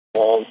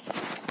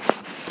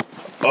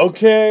Eagles.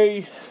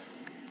 Okay.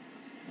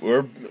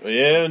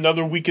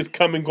 Another week is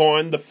come and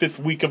gone. The 5th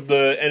week of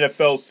the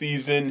NFL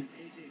season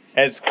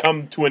has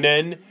come to an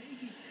end.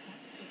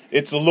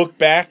 It's a look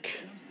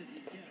back.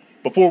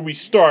 Before we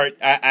start,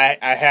 I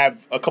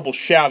have a couple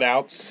shout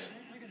outs.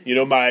 You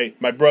know, my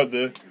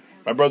brother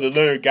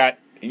Leonard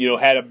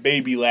had a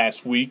baby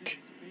last week.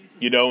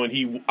 And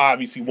he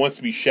obviously wants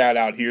to be shout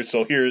out here.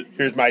 So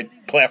here's my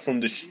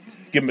platform to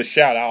give him a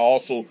shout out.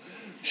 Also,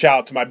 shout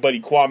out to my buddy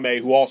Kwame,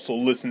 who also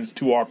listens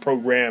to our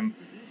program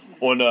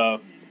on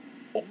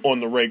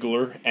the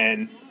regular.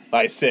 And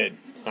like I said,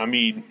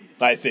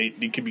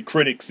 there could be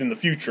critics in the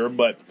future,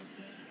 but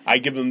I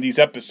give them these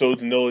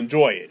episodes and they'll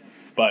enjoy it.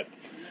 But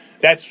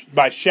that's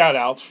my shout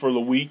outs for the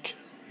week.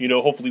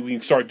 Hopefully we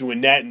can start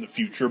doing that in the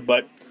future.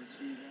 But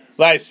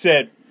like I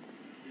said,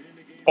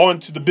 on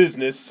to the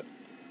business.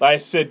 Like I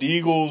said, the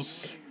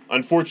Eagles,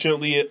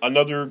 unfortunately,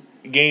 another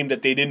game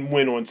that they didn't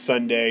win on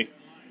Sunday.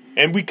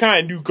 And we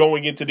kind of knew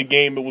going into the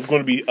game it was going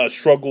to be a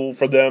struggle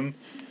for them.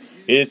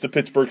 It is the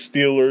Pittsburgh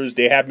Steelers.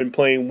 They have been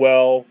playing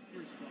well.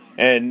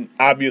 And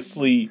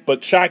obviously,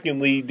 but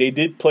shockingly, they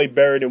did play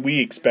better than we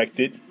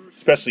expected.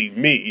 Especially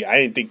me. I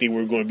didn't think they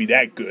were going to be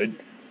that good.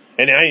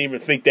 And I didn't even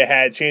think they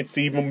had a chance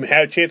to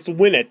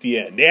win at the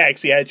end. They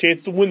actually had a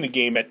chance to win the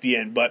game at the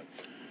end. But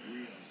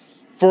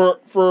for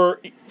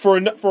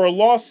a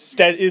loss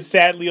that is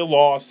sadly a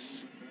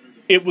loss,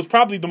 it was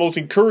probably the most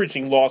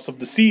encouraging loss of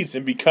the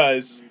season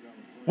because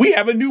we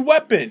have a new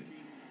weapon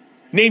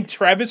named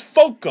Travis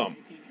Fulgham.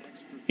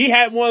 He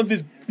had one of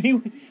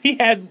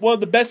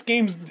the best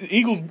games the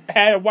Eagles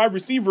had a wide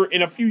receiver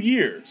in a few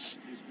years.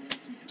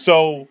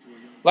 So,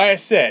 like I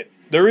said,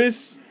 there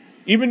is,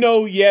 even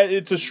though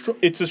it's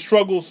a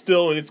struggle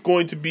still, and it's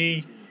going to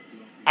be.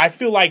 I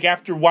feel like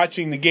after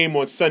watching the game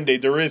on Sunday,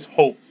 there is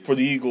hope for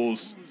the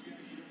Eagles,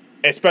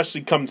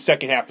 especially come the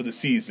second half of the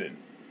season.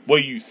 What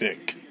do you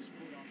think?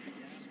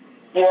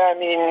 Yeah,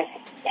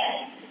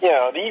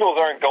 the Eagles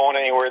aren't going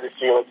anywhere this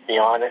year, let's be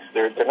honest.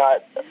 They're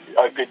not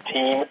a good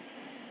team.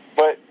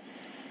 But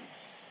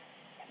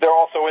they're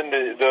also in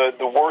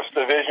the worst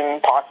division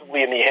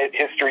possibly in the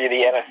history of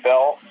the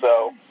NFL.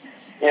 So,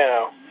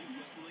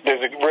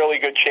 there's a really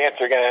good chance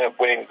they're going to end up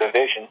winning the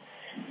division.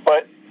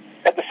 But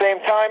at the same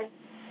time,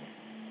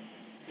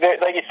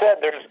 like you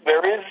said,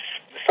 there is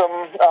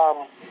some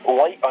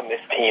light on this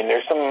team.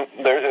 There's some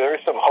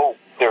hope.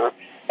 There's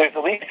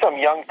at least some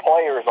young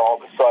players all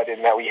of a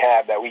sudden that we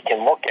have that we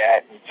can look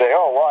at and say,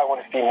 oh, well, I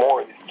want to see more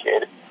of this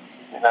kid.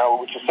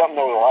 Which is something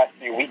over the last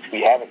few weeks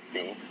we haven't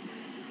seen.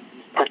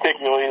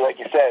 Particularly, like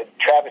you said,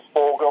 Travis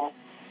Fulgham.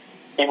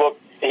 He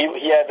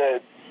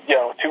had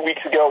 2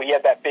 weeks ago, he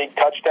had that big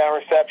touchdown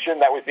reception.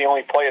 That was the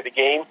only play of the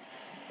game.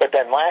 But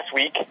then last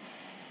week,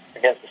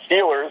 against the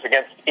Steelers,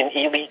 against an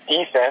elite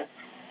defense,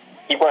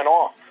 he went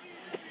off.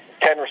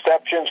 10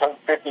 receptions,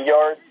 150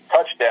 yards,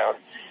 touchdown.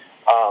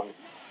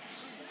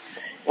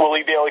 Will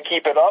he be able to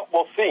keep it up?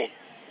 We'll see.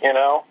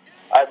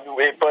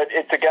 But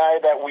it's a guy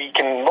that we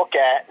can look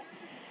at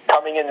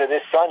coming into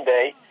this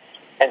Sunday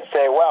and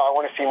say, wow, I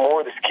want to see more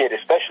of this kid,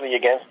 especially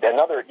against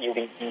another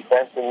elite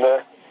defense in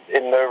the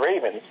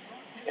Ravens.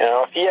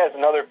 If he has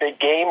another big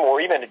game or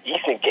even a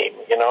decent game,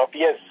 if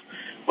he has,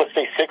 let's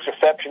say, 6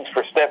 receptions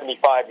for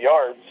 75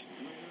 yards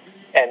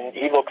and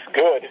he looks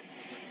good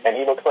and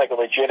he looks like a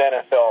legit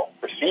NFL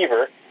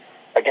receiver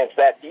against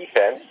that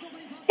defense,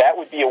 that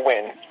would be a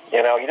win. He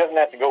doesn't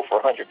have to go for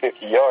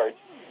 150 yards.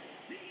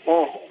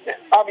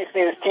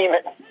 Obviously, this team,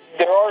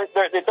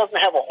 it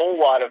doesn't have a whole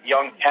lot of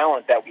young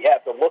talent that we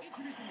have to look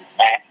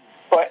at,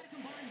 but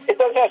it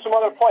does have some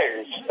other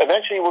players.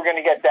 Eventually, we're going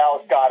to get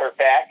Dallas Goedert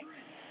back,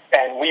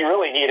 and we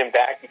really need him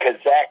back because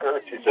Zach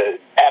Ertz is an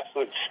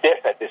absolute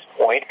stiff at this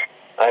point.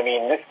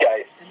 This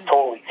guy's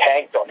totally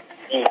tanked on his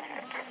team.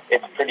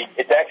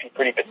 It's actually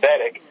pretty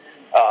pathetic.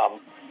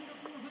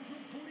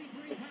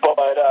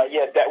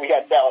 We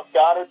got Dallas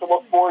Goedert to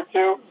look forward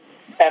to.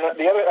 And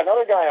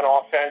another guy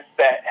on offense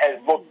that has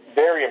looked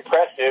very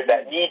impressive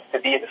that needs to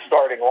be in the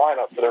starting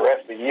lineup for the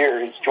rest of the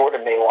year is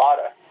Jordan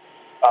Mailata.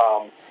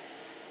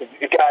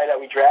 The guy that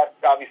we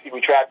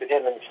drafted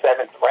him in the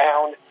 7th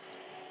round.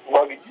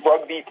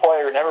 Rugby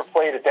player, never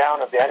played a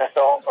down of the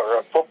NFL or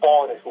of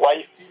football in his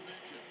life.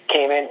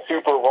 Came in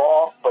super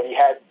raw, but he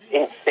had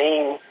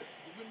insane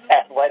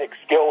athletic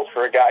skills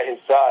for a guy his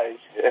size.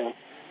 And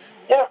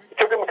it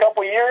took him a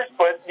couple years,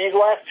 but these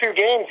last 2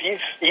 games,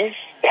 he's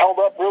held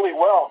up really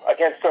well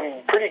against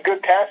some pretty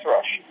good pass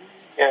rush.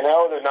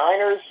 The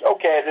Niners,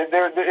 okay,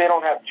 they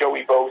don't have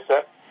Joey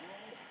Bosa,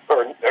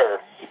 but they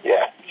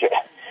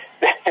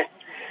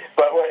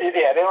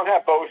don't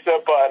have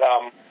Bosa. But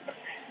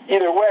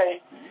either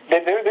way,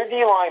 their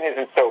D-line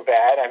isn't so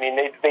bad.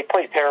 They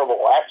played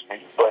terrible last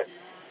week, but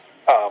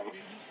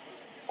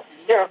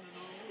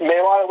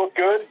Mailata looked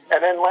good.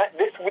 And then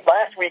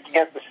last week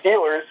against the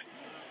Steelers,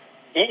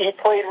 he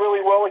played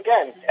really well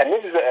again. And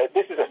this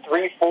is a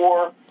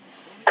 3-4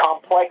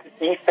 complex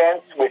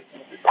defense with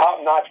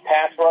top-notch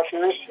pass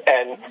rushers,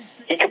 and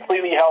he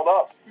completely held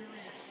up.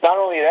 Not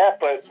only that,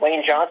 but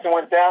Lane Johnson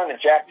went down, and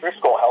Jack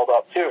Driscoll held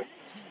up too.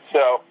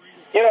 So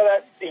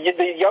that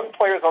the young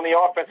players on the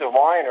offensive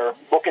line are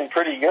looking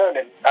pretty good,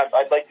 and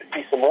I'd like to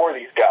see some more of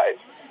these guys.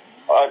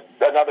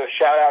 Another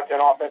shout-out to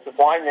an offensive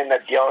lineman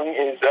that's young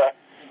is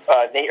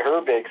Nate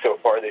Herbig so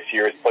far this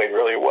year has played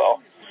really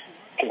well,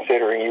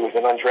 considering he was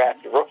an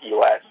undrafted rookie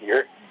last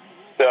year.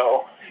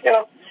 So,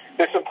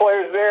 there's some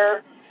players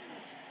there.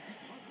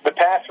 The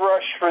pass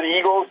rush for the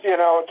Eagles,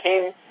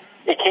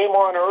 it came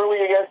on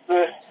early against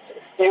the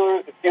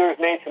Steelers. The Steelers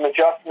made some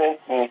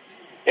adjustments, and,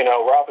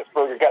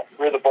 Roethlisberger got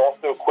rid of the ball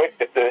so quick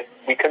that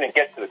we couldn't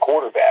get to the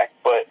quarterback.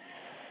 But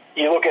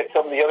you look at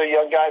some of the other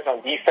young guys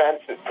on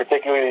defense,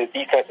 particularly the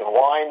defensive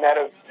line that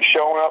have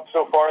shown up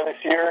so far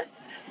this year.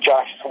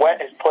 Josh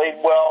Sweat has played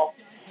well.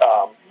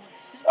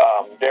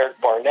 Derek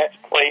Barnett's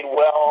played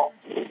well.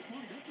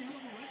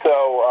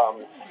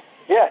 So,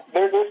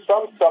 there's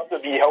some stuff to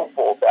be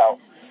hopeful about.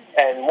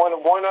 And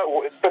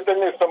but then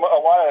there's a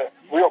lot of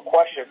real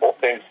questionable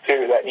things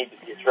too that need to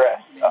be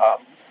addressed.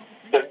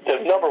 The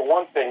number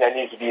one thing that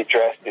needs to be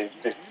addressed is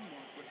the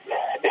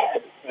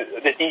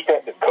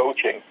defensive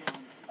coaching.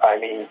 I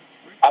mean,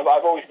 I've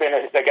always been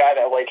a guy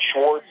that likes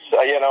Schwartz.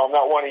 I'm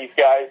not one of these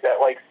guys that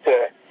likes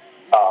to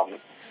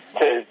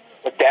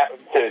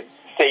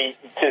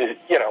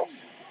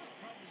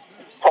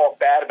talk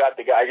bad about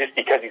the guy just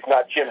because he's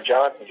not Jim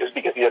Johnson, just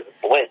because he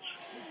doesn't blitz.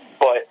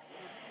 But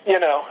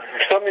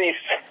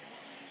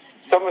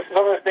some of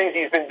the things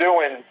he's been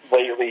doing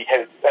lately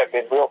have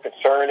been real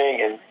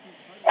concerning, and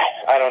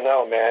I don't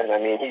know, man. I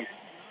mean, he's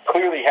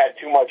clearly had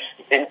too much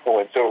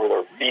influence over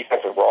the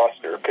defensive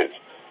roster, because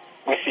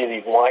we see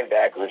these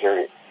linebackers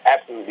are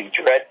absolutely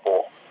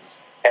dreadful,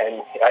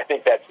 and I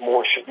think that's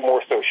more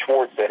so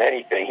Schwartz than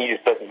anything. He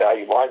just doesn't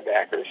value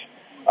linebackers.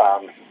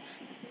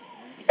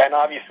 And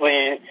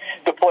obviously,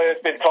 the play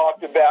that's been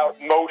talked about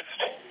most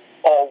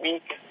all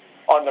week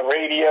on the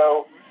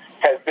radio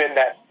has been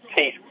that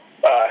Chase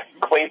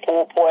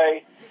Claypool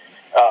play.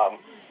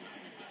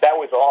 That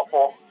was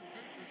awful.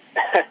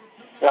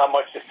 Not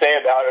much to say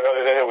about it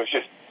other than it was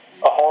just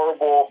a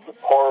horrible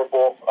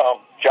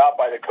job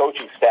by the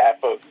coaching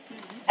staff of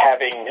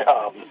having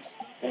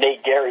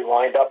Nate Gary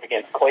lined up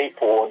against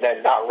Claypool and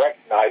then not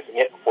recognizing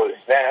it before the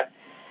snap.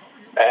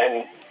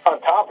 And on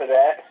top of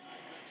that,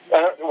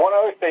 one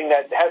other thing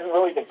that hasn't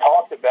really been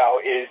talked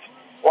about is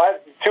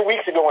 2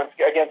 weeks ago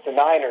against the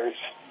Niners,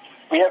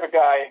 we have a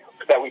guy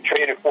that we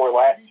traded for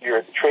last year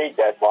at the trade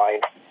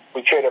deadline.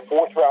 We traded a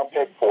fourth-round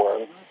pick for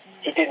him.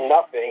 He did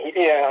nothing.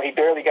 He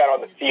barely got on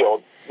the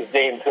field. His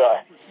name's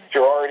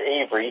Gerard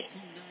Avery,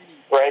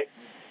 right?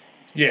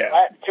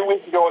 Yeah. 2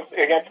 weeks ago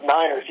against the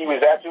Niners, he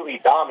was absolutely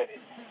dominant.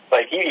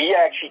 Like, he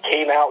actually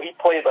came out. He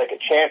played like a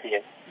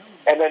champion.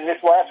 And then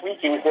this last week,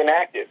 he was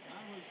inactive.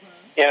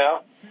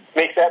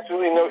 Makes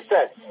absolutely no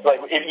sense.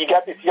 Like, if you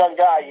got this young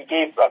guy you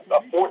gave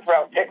a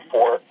fourth-round pick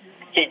for,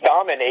 he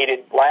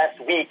dominated last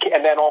week,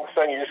 and then all of a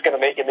sudden you're just going to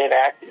make him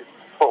inactive.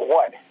 For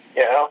what?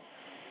 I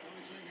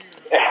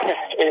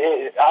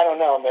don't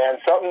know, man.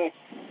 Something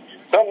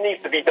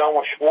needs to be done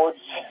with Schwartz.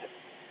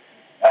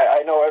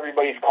 I know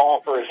everybody's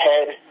calling for his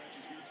head.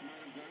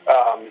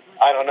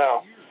 I don't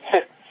know.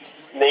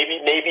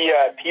 Maybe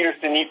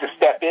Peterson needs to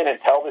step in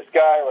and tell this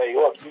guy, like,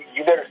 look,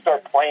 you better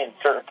start playing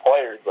certain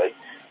players. Like,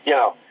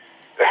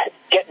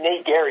 get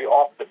Nate Gary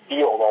off the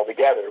field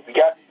altogether. We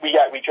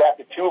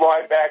drafted 2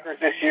 linebackers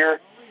this year.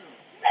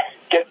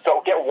 Get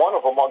one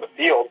of them on the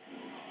field.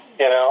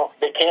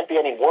 They can't be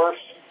any worse.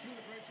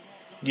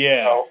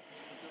 Yeah.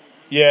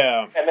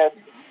 Yeah. And then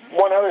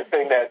one other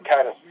thing, it's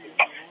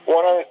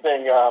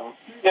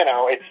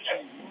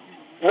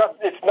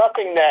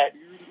nothing that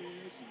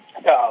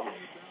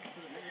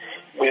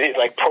was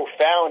like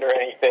profound or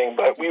anything,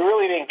 but we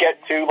really didn't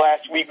get to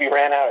last week. We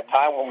ran out of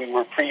time when we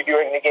were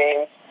previewing the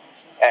games,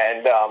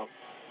 and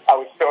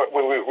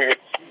we were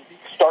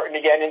starting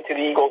to get into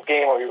the Eagles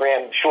game where we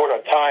ran short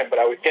on time. But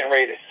I was getting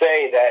ready to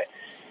say that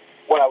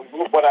when I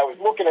was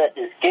looking at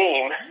this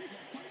game,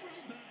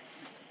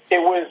 it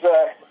was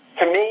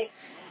to me,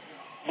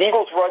 the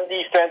Eagles' run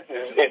defense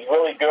is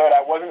really good.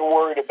 I wasn't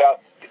worried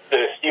about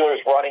the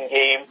Steelers' running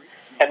game.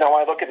 And then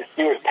when I look at the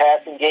Steelers'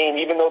 passing game,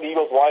 even though the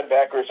Eagles'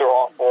 linebackers are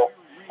awful,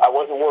 I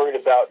wasn't worried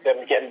about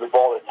them getting the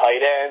ball to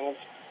tight ends.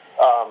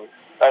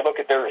 I look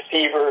at their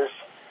receivers.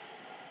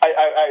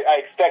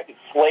 I expected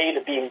Slay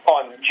to be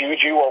on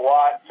Juju a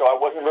lot, so I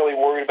wasn't really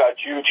worried about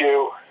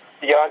Juju.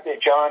 Deontay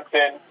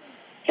Johnson,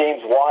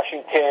 James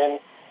Washington,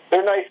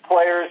 they're nice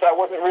players. I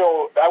wasn't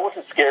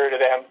scared of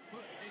them.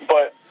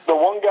 But the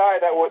one guy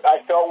that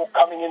I felt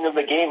coming into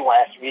the game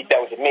last week that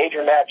was a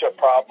major matchup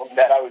problem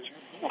that I was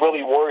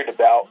really worried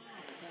about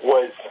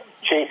was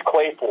Chase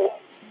Claypool.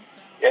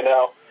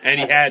 And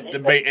he had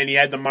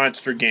the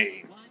monster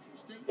game.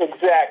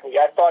 Exactly.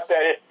 I thought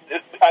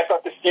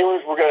the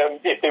Steelers were going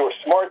to, if they were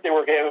smart, they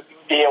were going to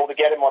be able to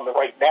get him on the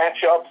right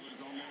matchups.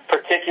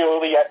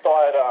 Particularly, I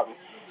thought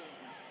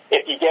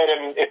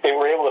if they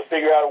were able to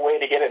figure out a way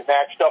to get it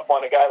matched up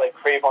on a guy like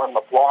Trayvon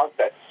LeBlanc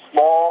that's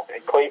small,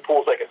 and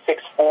Claypool's like a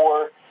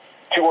 6'4",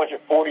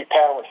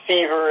 240-pound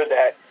receiver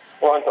that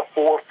runs a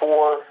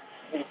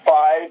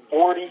 4.45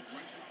 40.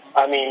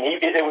 I mean,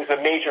 it was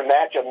a major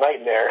matchup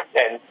nightmare.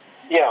 And,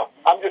 you know,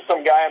 I'm just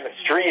some guy on the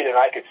street, and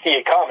I could see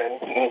it coming.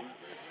 And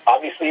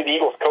obviously, the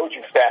Eagles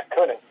coaching staff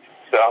couldn't.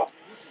 So.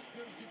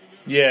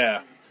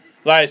 Yeah.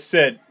 Like I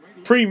said,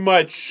 pretty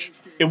much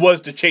it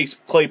was the Chase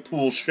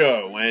Claypool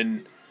show.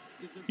 And,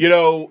 you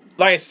know,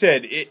 like I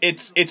said,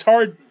 it's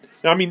hard.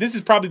 I mean, this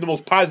is probably the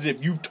most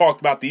positive you talked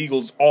about the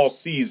Eagles all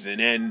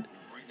season. And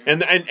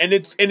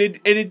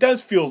it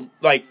does feel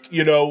like,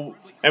 you know,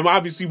 and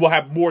obviously we'll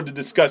have more to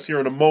discuss here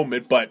in a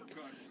moment, but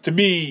to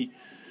me,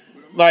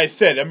 like I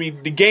said, I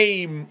mean, the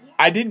game,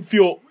 I didn't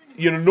feel,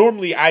 you know,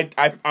 normally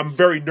I'm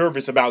very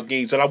nervous about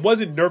games, and I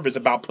wasn't nervous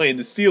about playing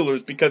the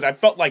Steelers because I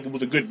felt like it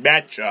was a good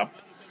matchup,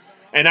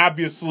 and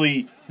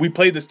obviously we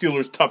played the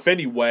Steelers tough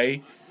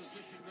anyway,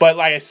 but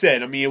like I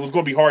said, I mean, it was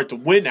going to be hard to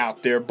win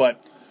out there,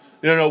 but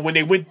you know, when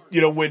they went,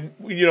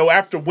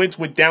 after Wentz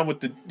went down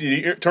with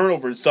the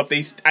turnover and stuff,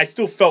 I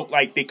still felt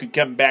like they could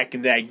come back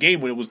in that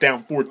game when it was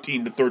down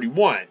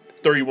 14-31,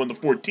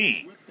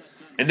 31-14.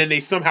 And then they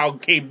somehow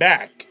came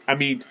back. I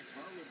mean,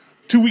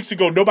 2 weeks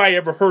ago, nobody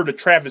ever heard of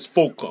Travis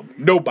Fulgham.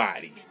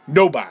 Nobody.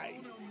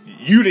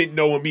 You didn't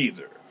know him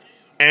either.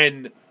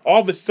 And all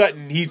of a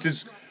sudden, he's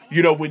just,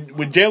 you know, when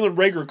Jalen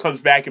Reagor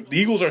comes back, if the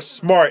Eagles are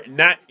smart and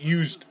not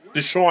use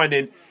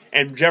Deshaun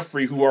and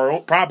Jeffrey, who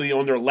are probably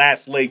on their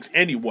last legs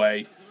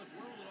anyway,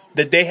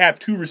 that they have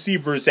two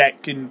receivers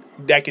that can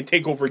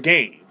take over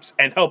games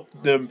and help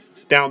them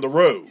down the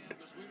road.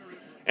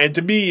 And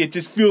to me, it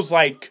just feels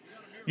like,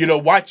 you know,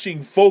 watching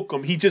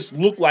Fulgham, he just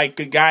looked like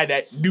a guy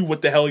that knew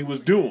what the hell he was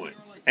doing.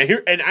 And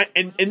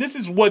this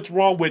is what's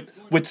wrong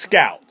with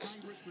scouts.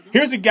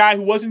 Here's a guy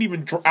who wasn't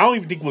even, I don't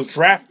even think was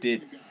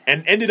drafted,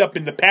 and ended up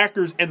in the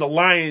Packers and the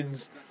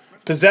Lions'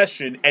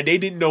 possession, and they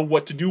didn't know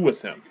what to do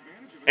with him.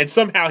 And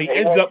somehow he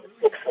ends up,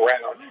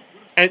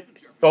 and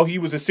he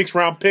was a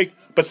 6th-round pick,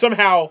 but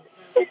somehow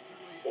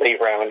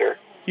late rounder.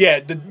 Yeah,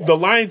 the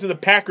Lions and the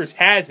Packers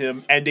had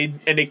him, and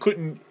they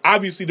couldn't.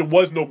 Obviously, there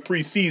was no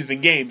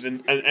preseason games,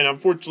 and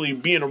unfortunately,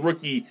 being a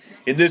rookie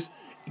in this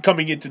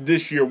coming into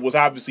this year was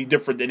obviously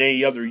different than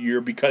any other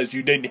year because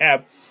you didn't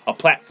have a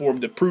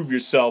platform to prove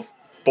yourself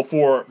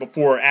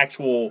before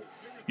actual,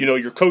 you know,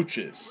 your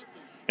coaches.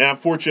 And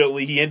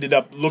unfortunately, he ended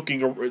up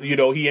moving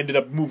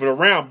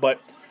around,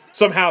 but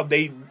somehow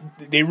they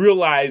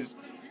realized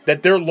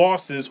that their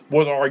losses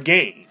was our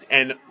gain.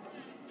 And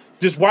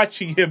just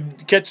watching him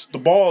catch the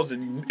balls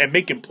and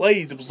making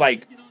plays, it was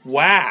like,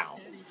 wow.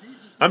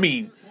 I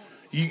mean,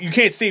 you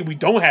can't say we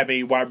don't have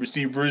any wide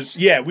receivers.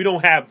 Yeah, we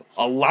don't have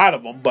a lot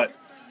of them, but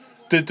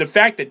the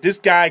fact that this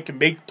guy can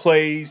make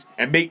plays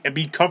and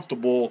be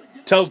comfortable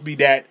tells me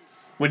that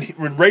when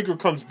Reagor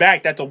comes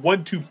back, that's a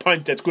 1-2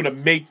 punch that's going to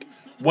make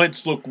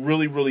Wentz look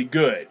really, really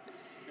good.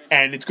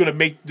 And it's going to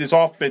make this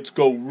offense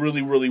go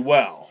really, really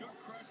well.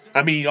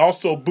 I mean,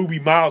 also, Booby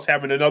Miles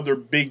having another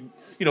big,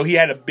 you know, he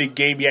had a big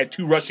game. He had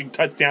 2 rushing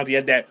touchdowns. He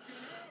had that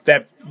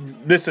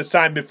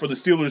misassignment for the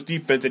Steelers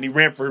defense, and he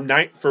ran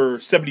for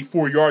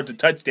 74 yards, a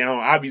touchdown.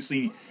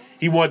 Obviously,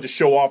 he wanted to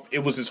show off.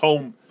 It was his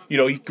home. You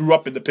know, he grew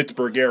up in the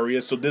Pittsburgh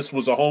area, so this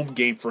was a home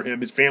game for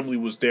him. His family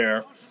was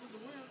there.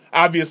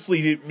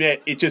 Obviously,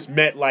 it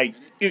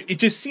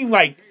just seemed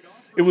like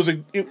it was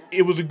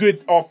a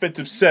good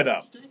offensive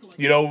setup,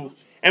 you know.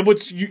 And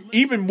what's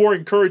even more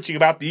encouraging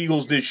about the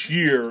Eagles this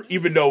year,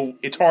 even though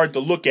it's hard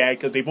to look at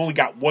because they've only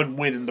got 1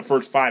 win in the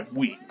first 5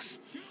 weeks,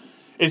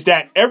 is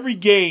that every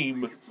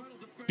game.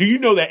 Do you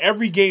know that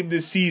every game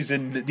this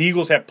season the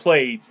Eagles have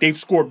played, they've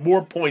scored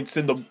more points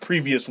than the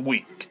previous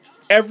week?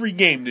 Every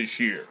game this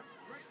year,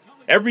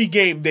 every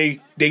game they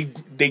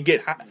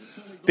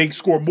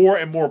score more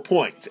and more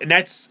points, and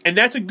that's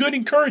a good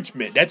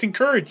encouragement. That's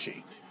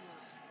encouraging.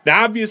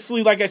 Now,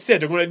 obviously, like I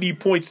said, they're going to need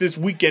points this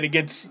weekend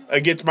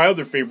against my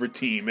other favorite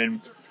team.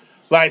 And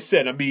like I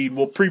said, I mean,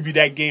 we'll preview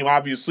that game,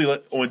 obviously,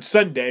 on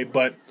Sunday.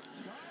 But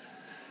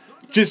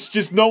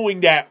just knowing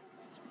that,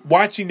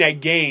 watching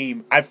that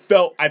game, I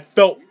felt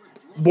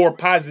more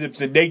positives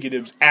than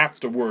negatives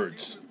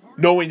afterwards.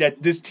 Knowing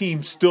that this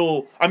team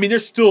still, I mean,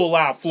 there's still a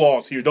lot of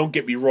flaws here. Don't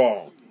get me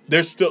wrong.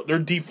 Their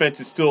defense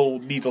still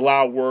needs a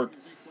lot of work.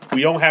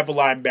 We don't have a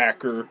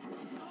linebacker,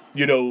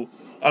 you know.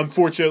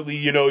 Unfortunately,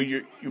 you know,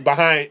 you're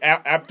behind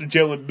after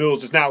Jalen Mills.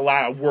 There's not a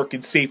lot of work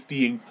in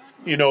safety, and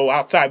you know,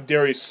 outside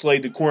Darius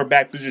Slade, the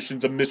cornerback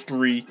position's a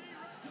mystery.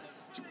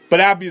 But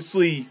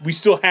obviously, we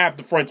still have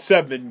the front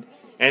 7,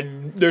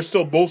 and they're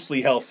still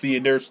mostly healthy.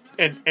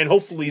 And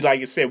hopefully,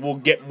 like I said, we'll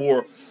get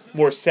more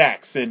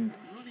sacks. And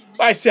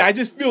like I said, I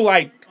just feel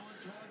like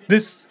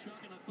this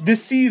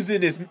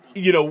season is,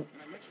 you know,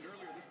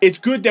 it's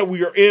good that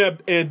we are in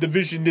a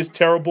division this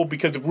terrible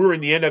because if we were in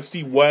the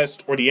NFC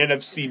West or the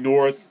NFC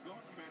North,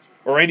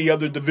 or any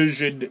other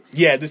division,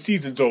 yeah, the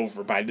season's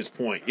over by this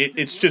point.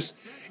 It's just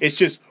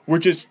we're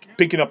just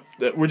picking up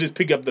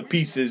the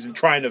pieces and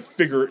trying to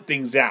figure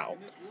things out.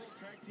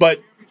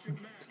 But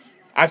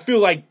I feel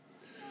like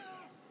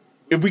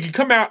if we can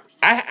come out,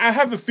 I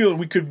have a feeling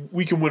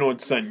we can win on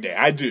Sunday.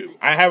 I do.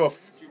 I have a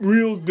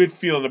real good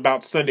feeling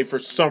about Sunday for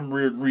some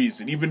weird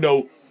reason. Even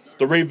though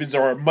the Ravens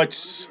are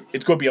it's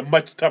going to be a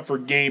much tougher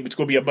game. It's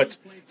going to be a much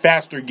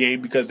faster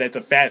game because that's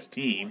a fast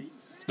team.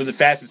 They're the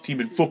fastest team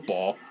in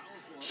football.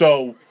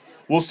 So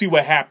we'll see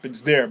what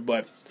happens there.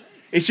 But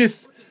it's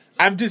just,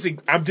 I'm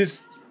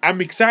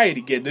excited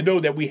again to know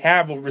that we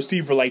have a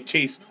receiver like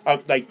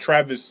like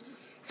Travis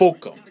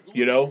Fulgham.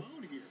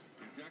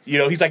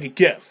 He's like a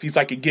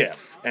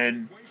gift.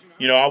 And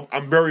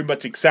I'm very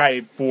much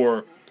excited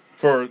for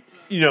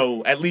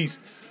at least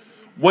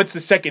once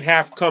the second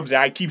half comes.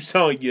 I keep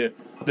telling you,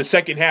 the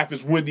second half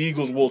is when the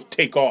Eagles will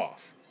take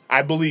off.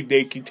 I believe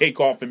they can take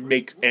off and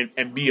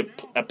and be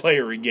a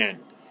player again.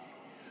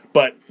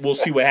 But we'll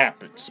see what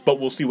happens. Yeah,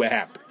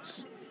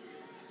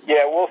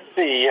 we'll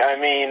see.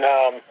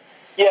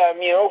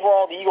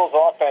 Overall, the Eagles'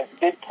 offense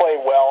did play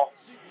well.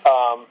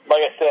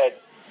 Like I said,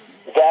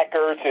 Zach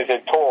Ertz is a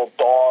total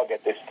dog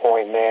at this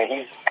point,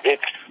 man.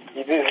 It's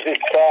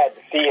sad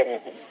to see him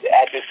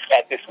at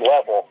this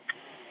level,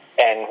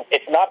 and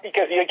it's not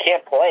because he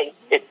can't play.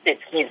 He's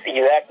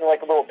acting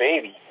like a little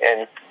baby,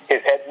 and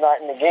his head's not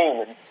in the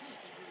game.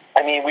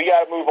 And we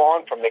got to move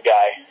on from the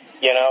guy.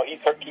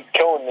 He's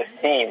killing this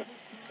team.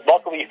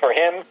 Luckily for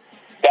him,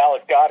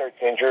 Dallas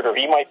Goedert's injured, or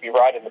he might be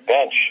riding the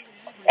bench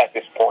at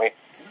this point.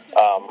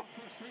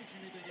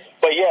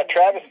 But yeah,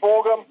 Travis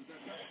Fulgham,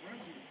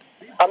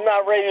 I'm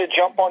not ready to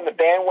jump on the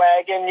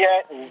bandwagon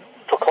yet and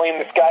proclaim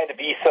this guy to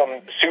be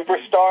some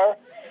superstar.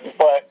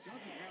 But,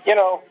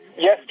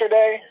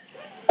 yesterday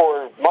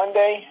or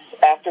Monday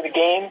after the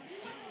game,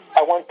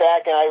 I went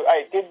back and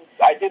I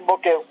did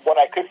look at what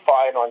I could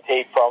find on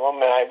tape from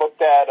him, and I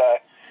looked at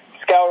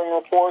scouting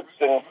reports,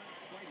 and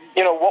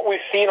what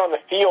we've seen on the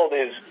field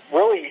is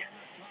really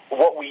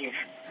what you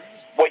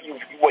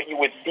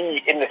would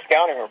see in the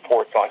scouting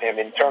reports on him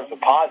in terms of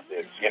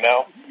positives.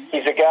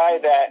 He's a guy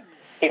that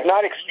he's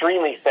not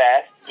extremely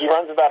fast. He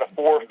runs about a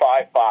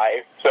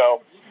 4.55,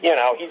 so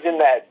he's in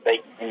that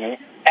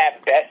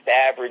at best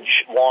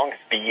average long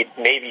speed,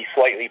 maybe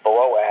slightly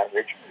below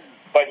average.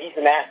 But he's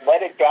an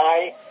athletic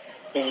guy.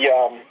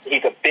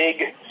 He's a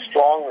big,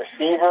 strong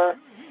receiver.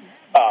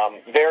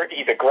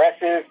 He's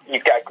aggressive.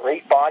 He's got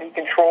great body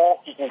control.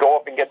 He can go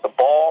up and get the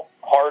ball.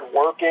 Hard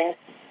working.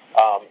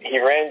 He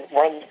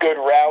runs good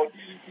routes.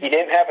 He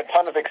didn't have a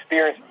ton of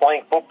experience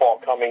playing football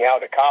coming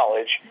out of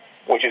college,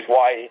 which is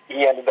why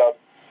he ended up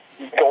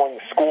going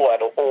to school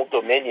at Old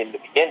Dominion to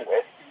begin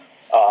with.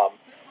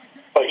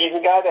 But he's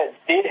a guy that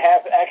did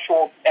have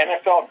actual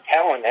NFL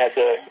talent at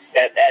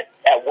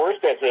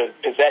worst as a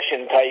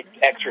possession type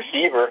X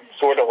receiver,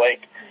 sort of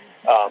like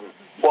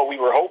what we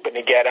were hoping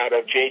to get out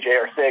of J.J.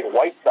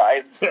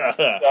 Arcega-Whiteside.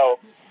 So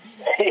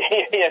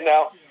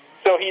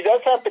so he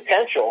does have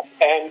potential,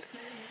 and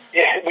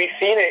we've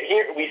seen it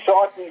here. We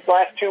saw it these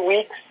last 2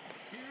 weeks.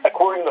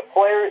 According to the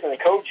players and the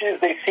coaches,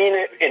 they've seen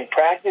it in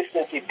practice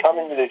since he's come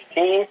into this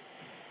team.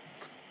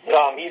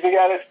 He's a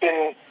guy that's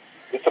been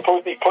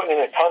supposed to be putting in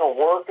a ton of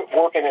work,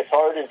 working as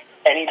hard as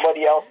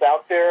anybody else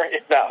out there,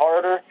 if not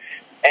harder,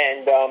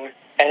 and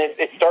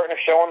it's starting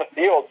to show on the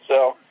field.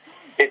 So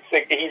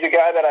he's a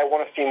guy that I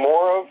want to see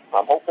more of.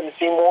 I'm hoping to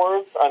see more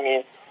of. I'm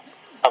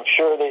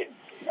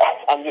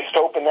just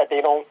hoping that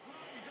they don't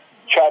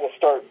try to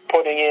start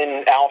putting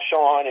in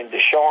Alshon and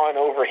Deshaun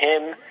over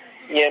him.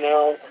 We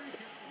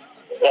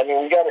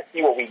got to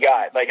see what we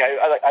got. Like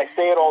I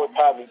say it all the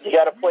time. You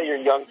got to play your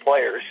young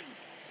players,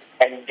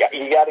 and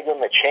you got to give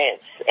them a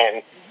chance.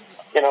 And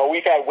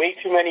we've had way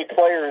too many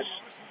players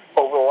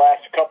over the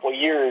last couple of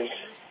years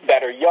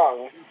that are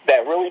young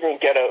that really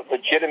didn't get a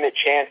legitimate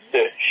chance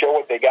to show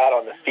what they got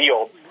on the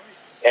field,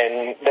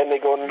 and then they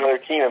go to another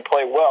team and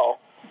play well.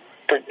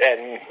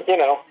 And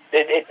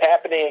it's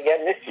happening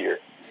again this year.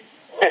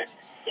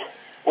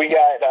 We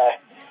got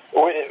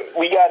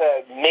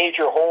a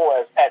major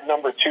hole at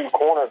number 2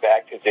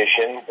 cornerback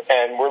position,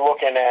 and we're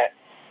looking at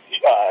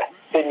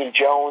Sidney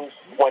Jones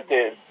went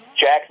to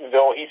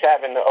Jacksonville. He's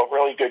having a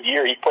really good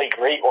year. He played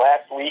great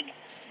last week.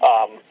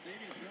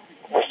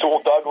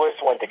 Rasul Douglas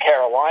went to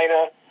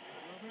Carolina.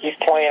 He's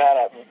playing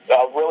at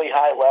a really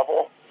high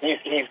level.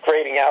 He's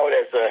grading out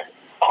as a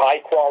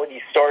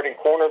high-quality starting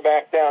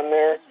cornerback down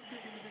there.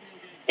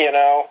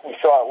 We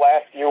saw it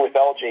last year with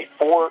L.J.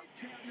 Fort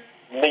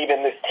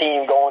leaving this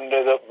team, going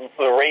to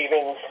the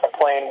Ravens,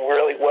 playing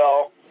really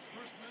well.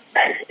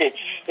 It's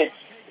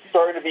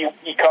started to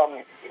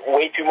become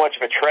way too much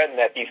of a trend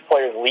that these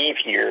players leave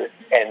here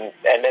and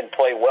then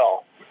play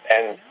well.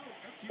 And,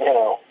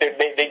 a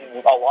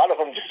lot of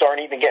them just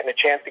aren't even getting a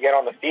chance to get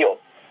on the field.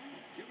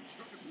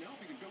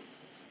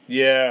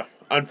 Yeah,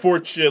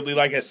 unfortunately,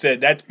 like I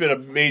said, that's been a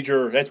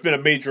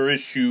major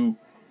issue,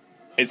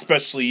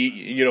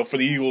 especially, for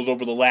the Eagles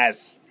over the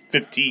last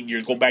 15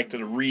 years. Go back to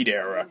the Reed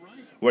era,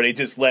 where they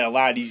just let a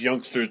lot of these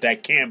youngsters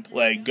that can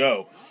play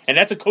go. And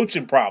that's a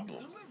coaching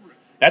problem.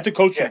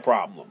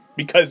 Problem.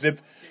 Because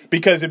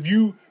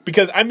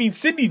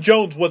Sidney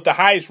Jones was the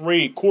highest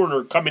rated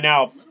corner coming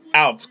out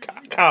of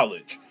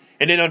college.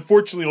 And then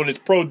unfortunately on his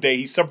pro day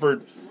he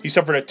suffered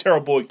a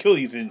terrible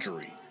Achilles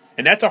injury.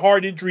 And that's a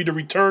hard injury to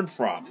return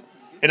from.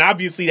 And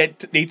obviously that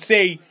they'd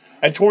say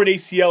a torn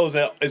ACL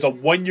is a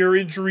 1 year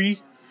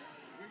injury.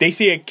 they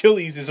say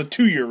Achilles is a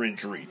 2-year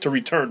injury to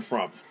return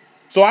from.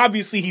 So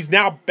obviously he's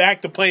now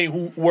back to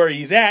playing where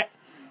he's at,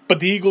 but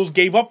the Eagles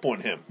gave up on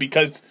him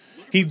because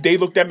they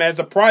looked at him as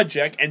a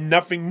project and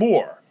nothing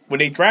more when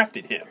they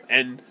drafted him.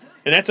 And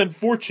that's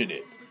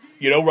unfortunate.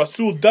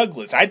 Rasul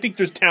Douglas, I think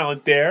there's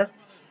talent there.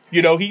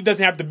 He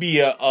doesn't have to be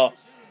a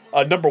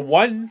number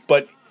one,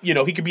 but,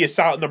 he could be a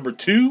solid number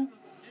 2.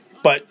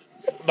 But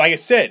like I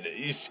said,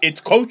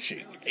 it's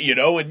coaching,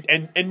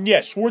 and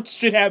yes, Schwartz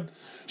should have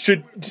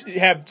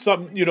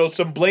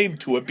some blame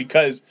to it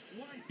because,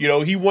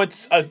 he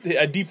wants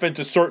a defense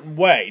a certain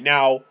way.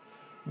 Now,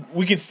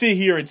 we can sit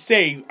here and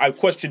say I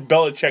question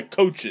Belichick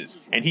coaches,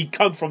 and he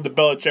comes from the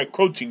Belichick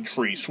coaching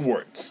tree,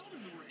 Schwartz,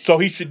 so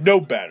he should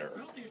know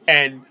better,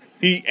 and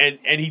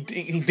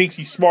he thinks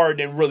he's smarter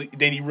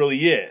than he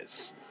really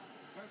is.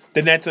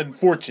 Then that's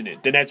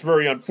unfortunate. Then that's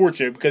very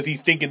unfortunate because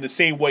he's thinking the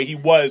same way he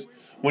was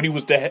when he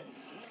was the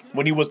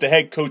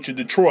head coach of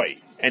Detroit,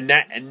 and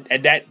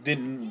that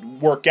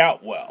didn't work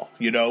out well.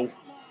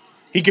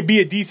 He could be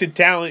a decent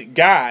talent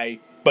guy,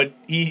 but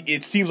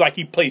it seems like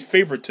he plays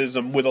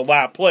favoritism with a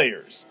lot of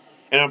players,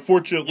 and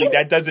unfortunately,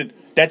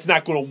 that's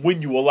not going to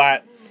win you a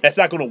lot. That's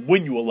not going to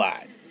win you a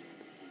lot.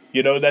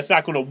 That's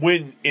not going to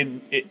win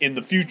in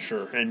the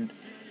future. And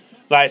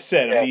like I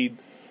said,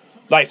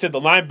 the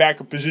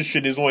linebacker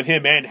position is on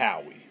him and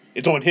Howie.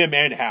 It's on him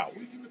and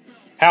Howie.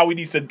 Howie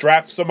needs to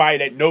draft somebody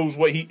that knows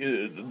what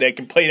that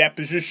can play that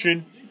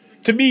position.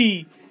 To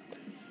me,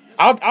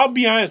 I'll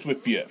be honest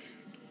with you.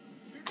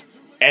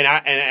 And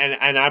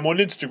I'm on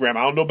Instagram.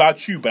 I don't know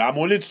about you, but I'm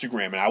on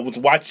Instagram, and I was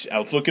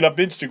looking up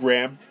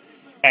Instagram,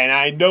 and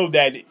I know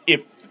that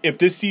if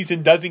this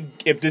season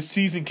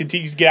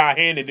continues to get out of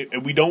hand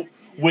and we don't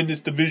win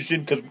this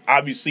division, because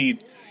obviously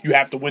you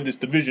have to win this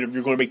division if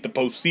you're going to make the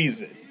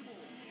postseason.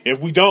 If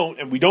we don't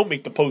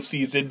make the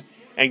postseason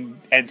and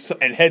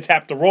heads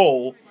have to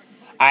roll,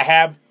 I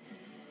have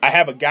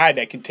a guy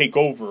that can take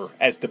over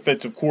as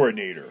defensive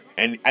coordinator,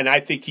 and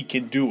I think he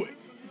can do it.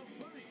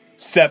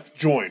 Seth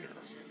Joyner.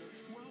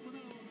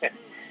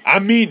 I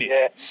mean it.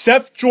 Yeah.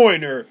 Seth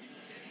Joyner,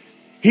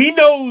 he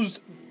knows,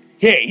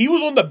 he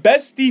was on the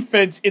best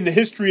defense in the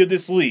history of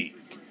this league.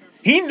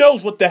 He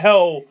knows the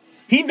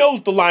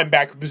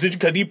linebacker position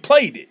because he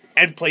played it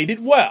and played it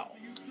well.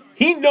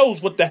 He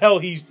knows what the hell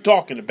he's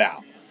talking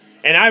about.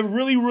 And I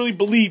really, really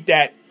believe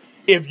that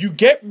if you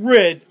get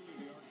rid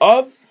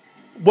of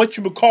what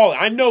you would call it,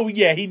 I know,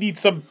 he needs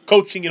some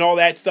coaching and all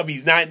that stuff.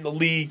 He's not in the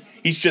league.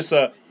 He's just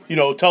a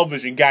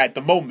television guy at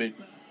the moment.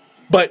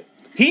 But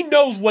he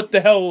knows what the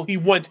hell he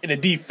wants in a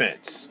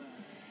defense,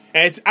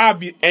 and it's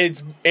obvious.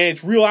 And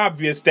it's real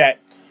obvious that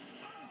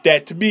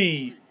to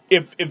me,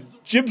 if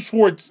Jim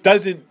Schwartz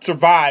doesn't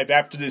survive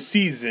after this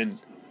season,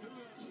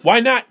 why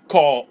not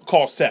call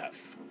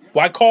Seth?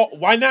 Why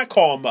not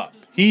call him up?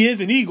 He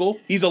is an Eagle.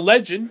 He's a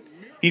legend.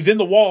 He's in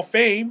the Wall of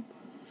Fame.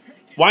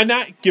 Why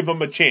not give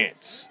him a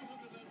chance?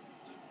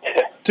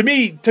 To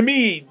me,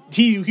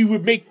 he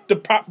would make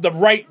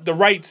the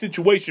right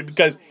situation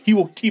because he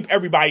will keep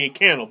everybody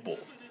accountable.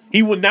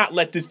 He will not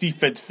let this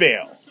defense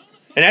fail,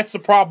 and that's the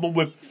problem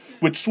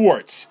with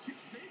Schwartz.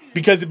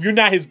 Because if you're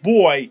not his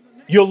boy,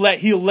 he'll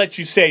let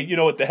you say,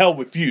 what the hell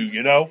with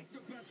you,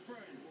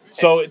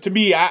 So to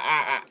me,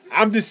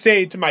 I'm just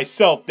saying to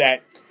myself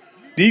that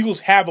the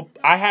Eagles have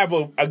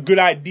a good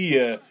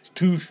idea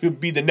to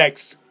be the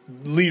next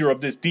leader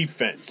of this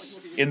defense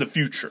in the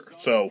future.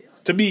 So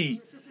to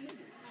me,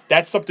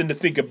 that's something to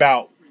think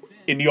about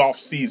in the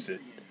off season.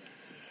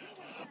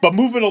 But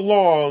moving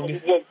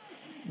along.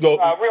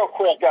 Real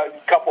quick, a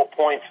couple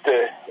points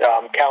to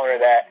counter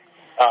that.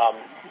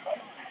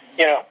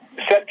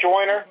 Seth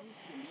Joyner,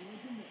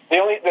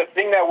 the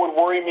thing that would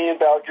worry me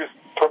about just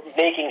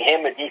making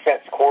him a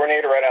defense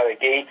coordinator right out of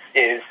the gates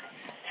is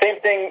same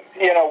thing.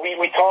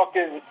 We talked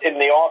in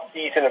the off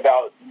season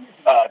about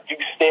Duke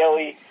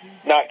Staley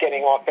not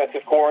getting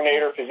offensive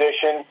coordinator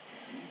position,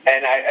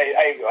 and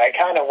I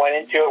kind of went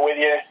into it with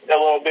you a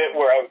little bit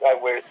where I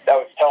was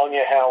telling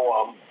you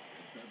how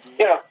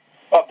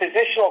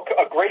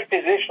a great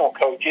positional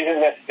coach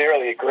isn't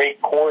necessarily a great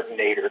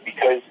coordinator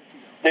because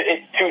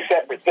it's two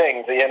separate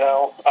things,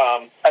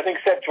 I think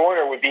Seth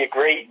Joyner would be a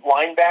great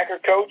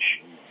linebacker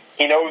coach.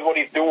 He knows what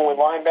he's doing with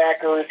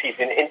linebackers. He's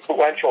an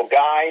influential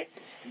guy.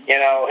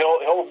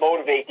 He'll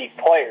motivate these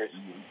players.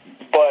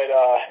 But,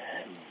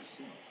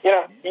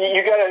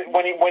 you gotta,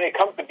 when it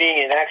comes to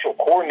being an actual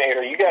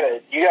coordinator, you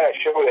gotta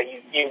show that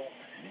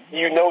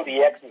you know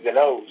the X's and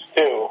O's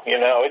too.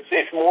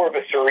 It's more of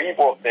a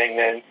cerebral thing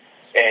than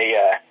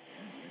a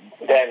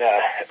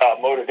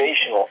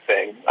motivational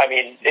thing. I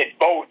mean, it's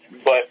both,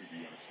 but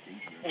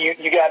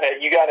you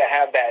gotta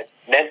have that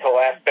mental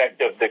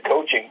aspect of the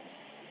coaching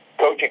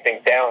thing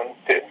down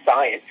to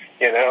science,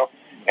 and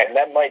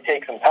that might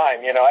take some time.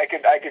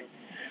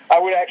 I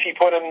would actually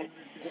put him,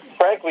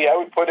 frankly,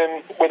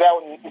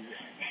 without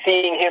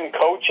seeing him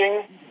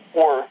coaching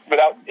or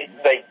without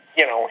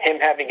him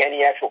having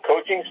any actual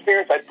coaching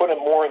experience, I'd put him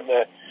more in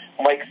the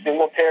Mike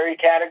Singletary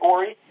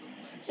category.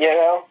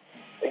 The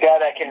guy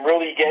that can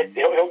really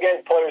he'll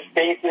get players'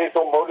 faces,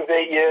 he'll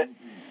motivate you,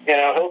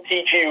 He'll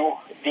teach you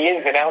the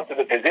ins and outs of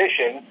the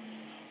position,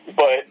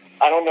 but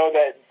I don't know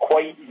that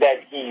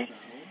he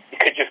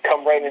could just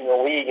come right in the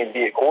league and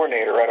be a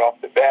coordinator right off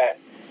the bat.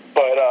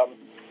 But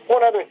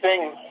one other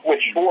thing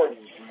with Schwartz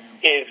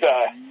is,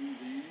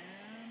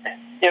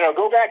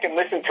 go back and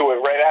listen to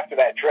it right after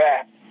that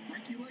draft.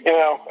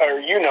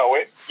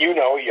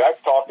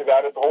 I've talked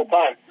about it the whole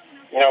time.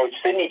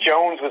 Sidney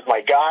Jones was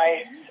my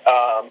guy.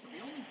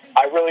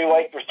 I really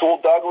liked Rasul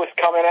Douglas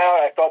coming out.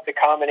 I thought the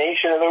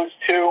combination of those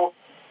two,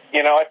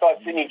 I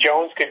thought Sidney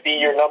Jones could be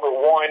your number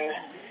one.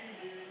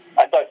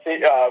 I thought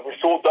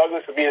Rasul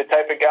Douglas would be the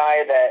type of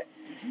guy that,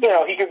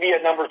 he could be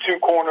a number two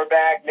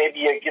cornerback,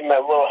 maybe give him a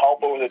little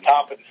help over the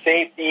top of the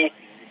safety,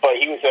 but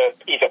he's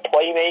a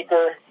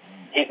playmaker.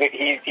 He's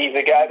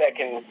a guy that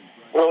can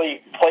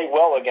really play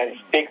well against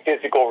big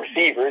physical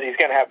receivers. He's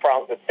going to have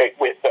problems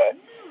with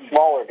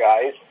smaller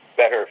guys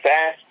that are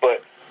fast,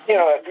 but you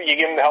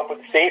give him the help with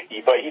the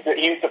safety. But he's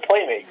a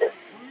playmaker,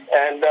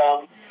 and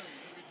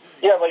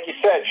like you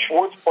said,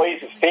 Schwartz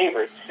plays his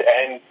favorites,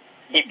 and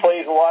he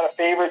plays a lot of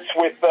favorites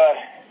with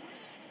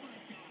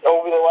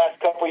over the last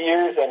couple of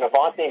years. And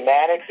Avonte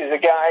Maddox is a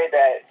guy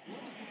that,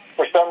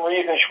 for some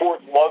reason,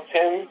 Schwartz loves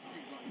him.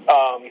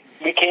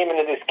 We came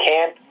into this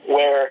camp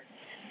where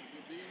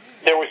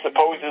there was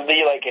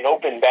supposedly like an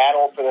open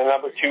battle for the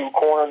number two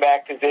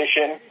cornerback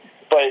position,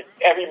 but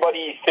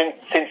everybody since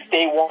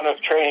day one of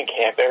training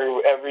camp,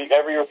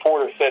 every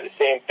reporter said the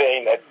same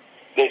thing, that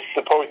this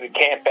supposed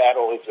camp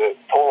battle is a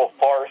total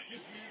farce.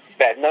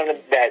 That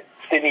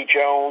Sidney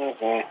Jones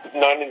and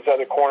none of his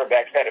other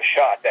cornerbacks had a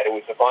shot. That it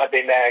was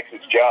Avonte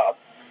Maddox's job,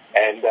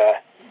 and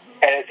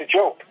it's a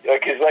joke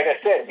because, like I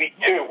said, week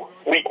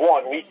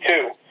 1, week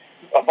 2,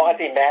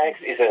 Avonte Maddox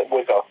is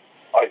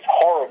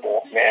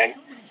horrible, man.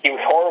 He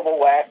was horrible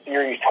last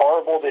year. He's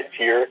horrible this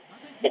year.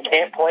 He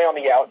can't play on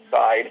the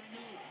outside,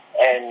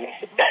 and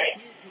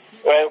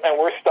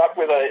we're stuck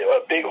with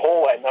a big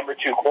hole at number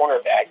two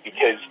cornerback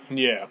because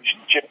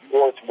Jim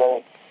Schwartz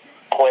won't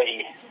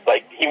play.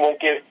 Like, he won't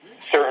give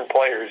certain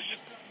players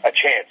a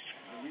chance.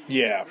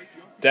 Yeah,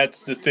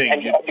 that's the thing.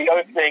 And the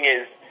other thing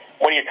is,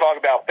 when you talk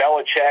about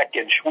Belichick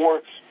and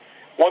Schwartz,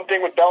 one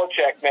thing with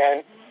Belichick,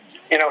 man,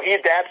 he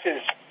adapts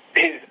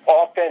his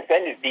offense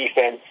and his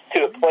defense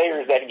to the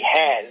players that he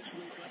has.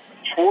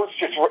 Schwartz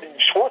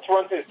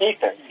runs his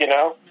defense. He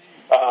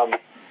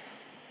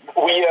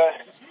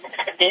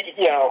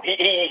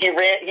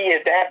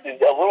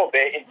adapted a little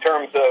bit in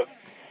terms of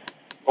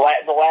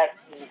the last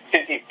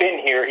since he's been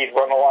here. He's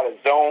run a lot of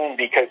zone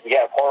because we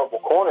have horrible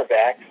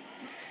cornerbacks.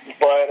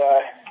 But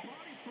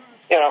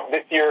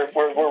this year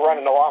we're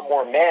running a lot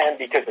more man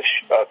because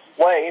of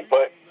Slay.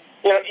 But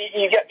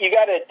you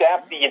got to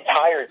adapt the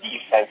entire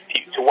defense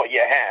to what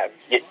you have.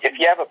 If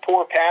you have a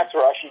poor pass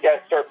rush, you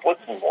got to start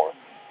blitzing more.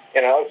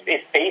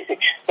 It's basic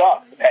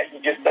stuff that he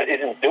just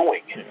isn't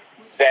doing.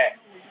 That,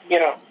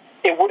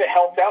 it would have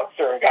helped out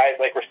certain guys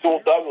like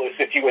Rasul Douglas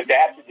if you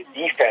adapted the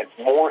defense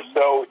more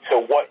so to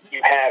what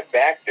you have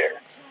back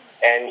there.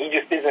 And he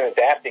just isn't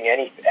adapting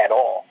anything at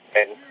all.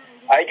 And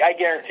I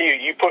guarantee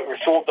you put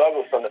Rasul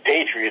Douglas on the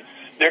Patriots,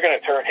 they're going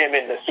to turn him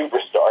into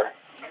superstar.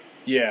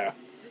 Yeah.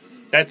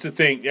 That's the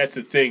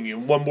thing.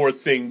 And one more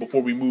thing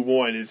before we move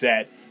on is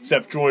that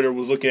Seth Joyner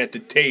was looking at the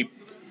tape,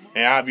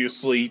 and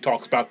obviously he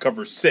talks about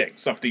cover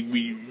 6, something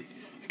we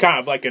kind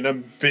of like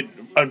an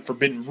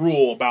unforbidden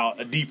rule about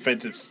a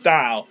defensive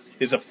style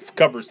is a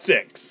cover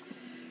 6.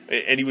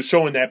 And he was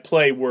showing that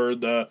play where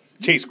the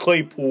Chase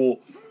Claypool,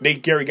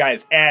 Nate Gary got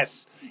his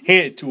ass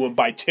handed to him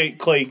by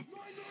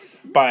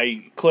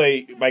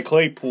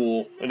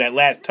Claypool in that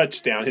last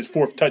touchdown, his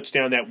 4th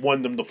touchdown that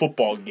won them the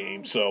football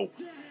game. So,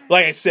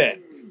 like I said,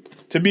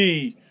 to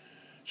me,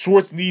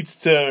 Schwartz needs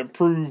to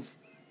improve.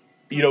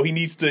 He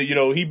needs to,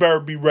 he better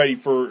be ready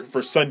for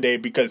Sunday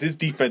because his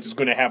defense is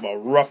going to have a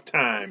rough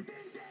time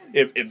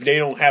if they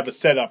don't have a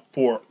setup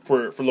for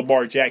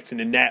Lamar Jackson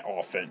in that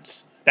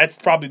offense. That's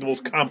probably the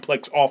most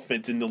complex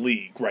offense in the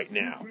league right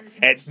now.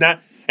 And it's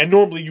not. And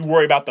normally you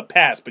worry about the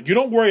pass, but you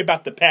don't worry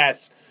about the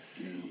pass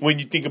when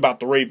you think about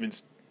the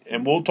Ravens.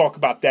 And we'll talk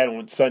about that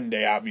on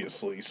Sunday,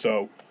 obviously.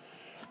 So,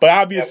 but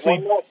obviously,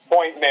 one last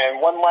point, man.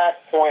 One last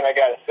point I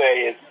got to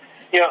say is,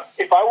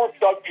 if I were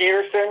Doug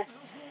Peterson,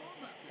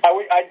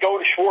 I'd go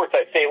to Schwartz.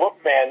 I'd say,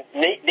 look, man,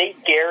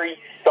 Nate Gary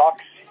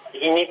sucks.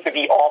 He needs to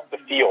be off the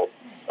field.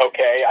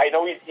 Okay, I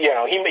know he's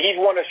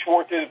one of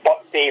Schwartz's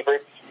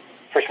favorites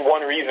for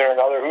one reason or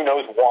another. Who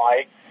knows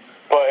why?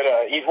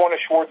 But he's one of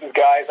Schwartz's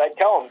guys. I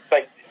tell him,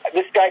 like,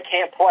 this guy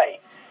can't play.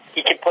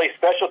 He can play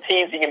special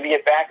teams. He can be a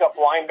backup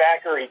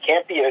linebacker.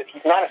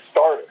 He's not a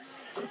starter.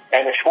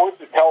 And if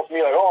Schwartz tells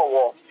me, like, oh,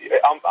 well,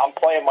 I'm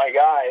playing my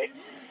guy,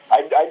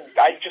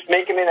 I'd just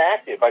make him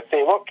inactive. I'd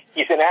say, look,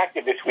 he's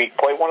inactive this week.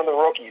 Play one of the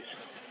rookies.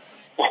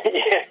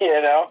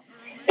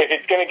 If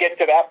it's going to get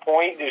to that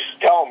point, just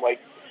tell him, like,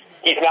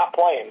 he's not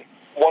playing.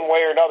 One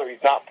way or another,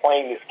 he's not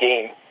playing this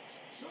game.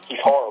 He's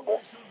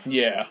horrible.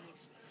 Yeah.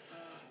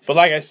 But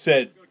like I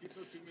said,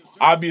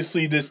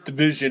 obviously this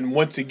division,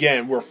 once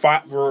again,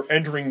 we're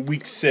entering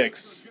week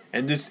 6.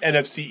 And this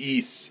NFC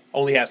East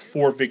only has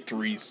 4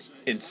 victories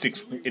in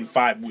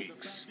 5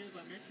 weeks.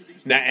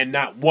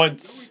 Not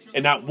once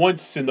in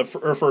the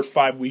first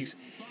 5 weeks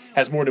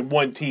has more than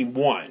one team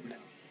won.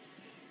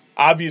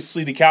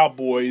 Obviously, the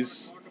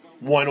Cowboys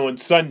won on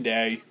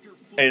Sunday,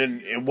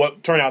 and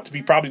what turned out to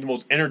be probably the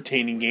most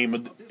entertaining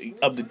game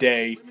of the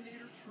day,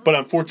 but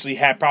unfortunately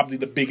had probably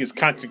the biggest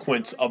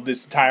consequence of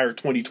this entire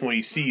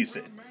 2020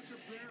 season.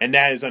 And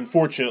that is,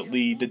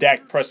 unfortunately, the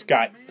Dak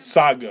Prescott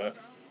saga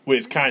with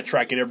his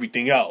contract and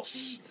everything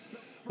else.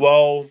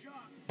 Well,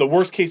 the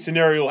worst case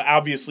scenario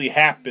obviously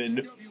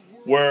happened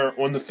where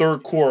on the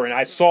third quarter, and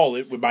I saw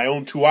it with my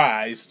own 2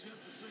 eyes,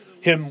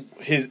 him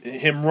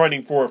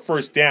running for a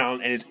first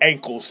down and his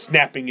ankle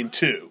snapping in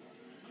 2.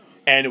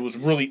 And it was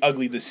really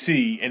ugly to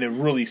see, and it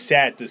really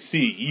sad to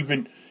see.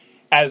 Even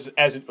as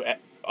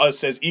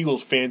us as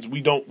Eagles fans,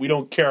 we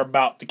don't care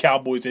about the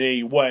Cowboys in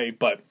any way,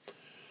 but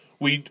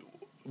we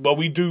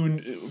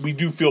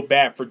do feel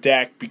bad for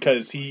Dak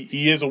because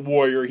he is a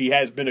warrior. He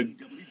has been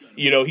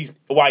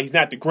while he's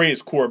not the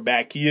greatest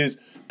quarterback, he has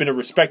been a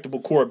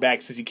respectable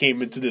quarterback since he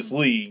came into this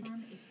league.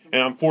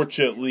 And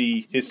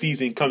unfortunately, his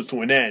season comes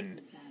to an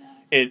end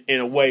in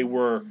a way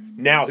where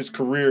now his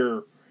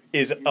career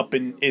is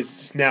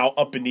now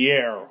up in the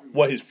air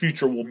what his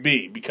future will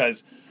be,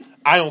 because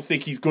I don't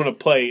think he's going to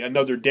play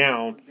another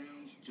down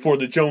for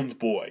the Jones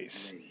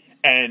boys,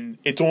 and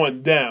it's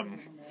on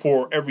them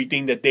for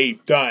everything that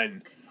they've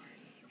done.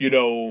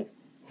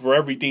 For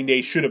everything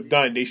they should have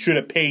done, they should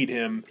have paid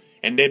him.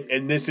 And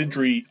this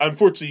injury,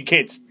 unfortunately, you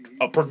can't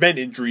prevent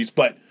injuries,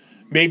 but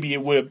maybe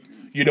it would have,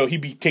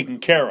 he'd be taken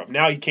care of.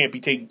 Now he can't be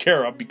taken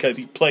care of because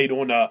he played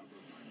on a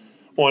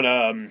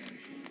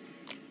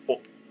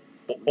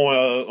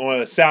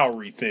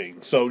salary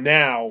thing. So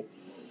now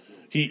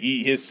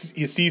his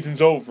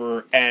season's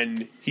over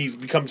and he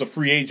becomes a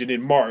free agent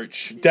in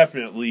March,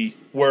 definitely,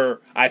 where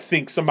I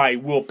think somebody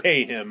will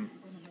pay him,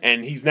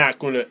 and he's not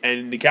going to,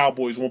 and the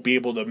Cowboys won't be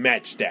able to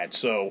match that.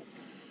 So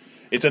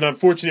it's an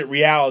unfortunate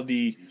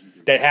reality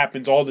that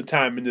happens all the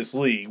time in this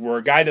league, where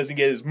a guy doesn't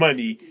get his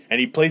money and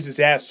he plays his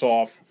ass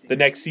off the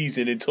next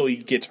season until he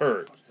gets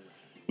hurt.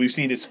 We've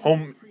seen this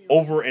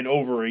over and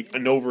over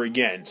and over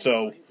again.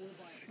 So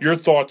your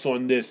thoughts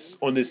on this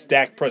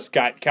Dak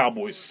Prescott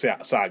Cowboys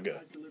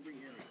saga?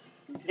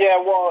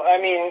 Yeah, well, I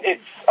mean,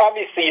 it's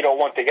obviously you don't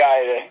want the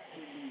guy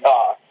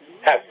to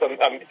have some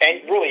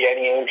really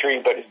any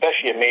injury, but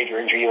especially a major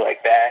injury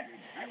like that.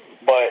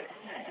 But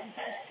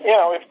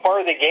it's part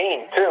of the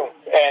game too.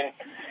 And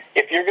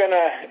if you're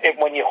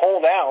when you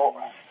hold out,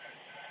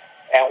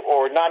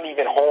 or not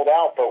even hold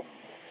out, but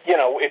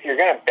if you're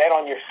gonna bet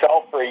on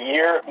yourself for a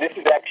year, this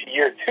is actually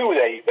year 2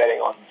 that he's betting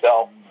on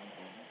himself.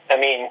 I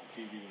mean,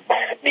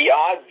 the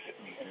odds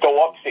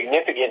go up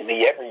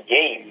significantly every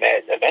game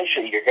that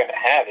eventually you're going to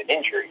have an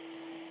injury.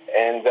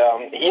 And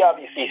he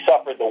obviously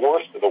suffered the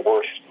worst of the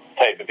worst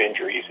type of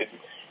injuries.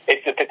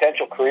 It's a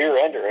potential career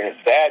ender, and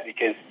it's sad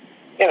because,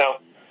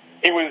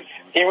 he was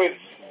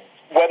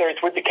whether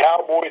it's with the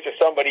Cowboys or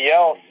somebody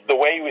else, the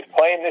way he was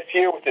playing this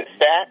year with his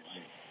stats,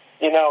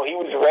 he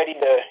was ready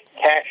to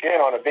cash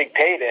in on a big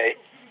payday.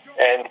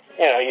 And,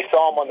 you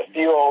saw him on the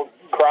field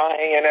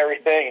crying and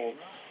everything. And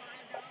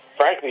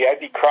frankly, I'd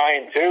be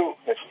crying too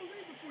if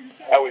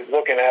I was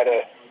looking at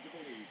a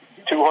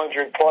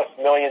 $200+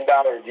 million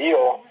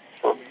deal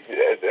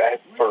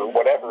for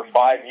whatever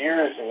 5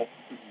 years, and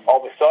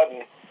all of a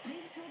sudden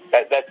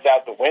that's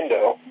out the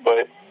window.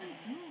 But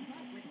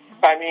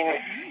I mean,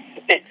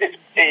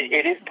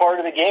 it is part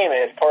of the game,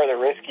 and it's part of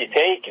the risk you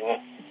take.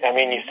 And I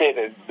mean, you say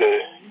that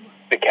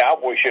the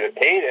Cowboys should have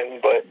paid him,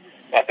 but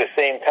at the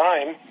same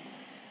time,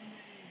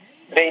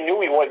 they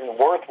knew he wasn't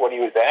worth what he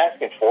was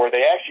asking for.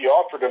 They actually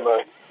offered him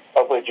a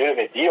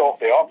legitimate deal.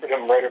 They offered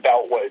him right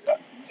about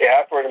they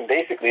offered him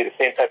basically the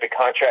same type of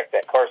contract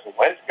that Carson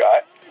Wentz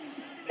got,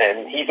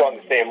 and he's on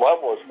the same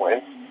level as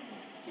Wentz.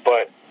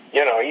 But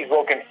he's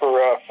looking for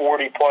a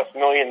 $40+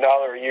 million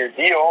a year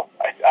deal.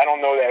 I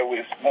don't know that it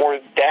was more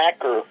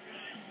Dak or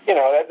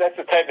that's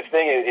the type of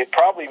thing. It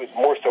probably was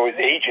more so his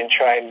agent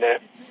trying to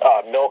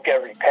milk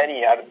every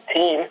penny out of the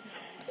team,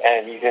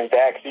 and he's in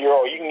Dak's ear.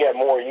 Oh, you can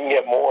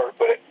get more,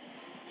 but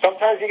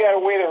sometimes you got to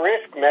weigh the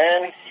risk,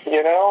 man.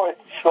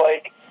 It's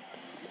like,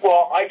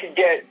 well, I can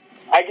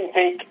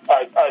take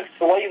a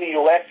slightly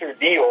lesser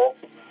deal,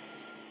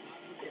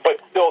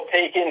 but still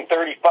take in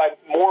 35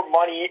 more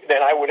money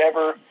than I would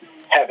ever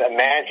have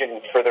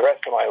imagined for the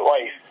rest of my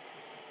life.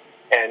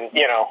 And,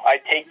 I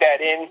take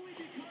that in,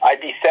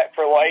 I'd be set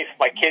for life,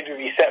 my kids would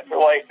be set for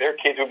life, their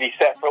kids would be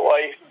set for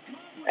life,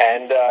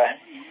 and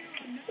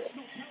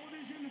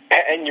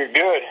you're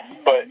good.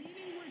 But,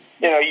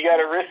 you got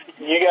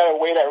to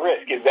weigh that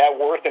risk. Is that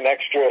worth an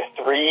extra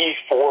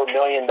 $3-4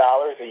 million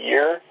a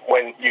year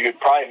when you could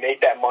probably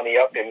make that money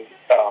up in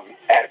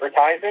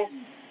advertising,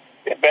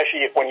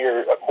 especially when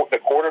you're the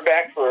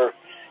quarterback for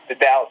the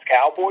Dallas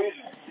Cowboys?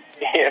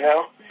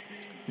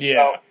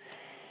 Yeah. So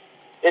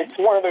it's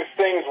one of those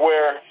things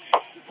where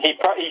he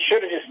probably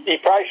should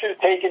have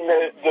taken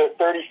the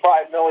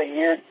 $35 million a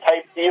year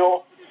type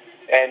deal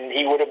and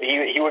he would have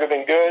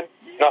been good.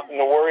 Nothing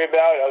to worry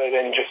about other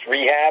than just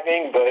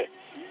rehabbing. But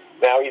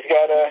now he's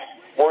got to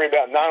worry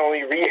about not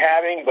only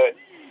rehabbing, but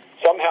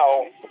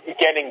somehow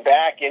getting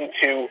back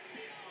into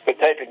the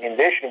type of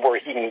condition where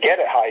he can get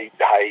a high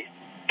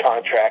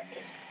contract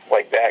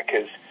like that.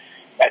 Because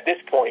at this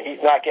point,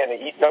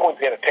 no one's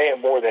going to pay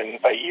him more than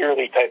a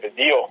yearly type of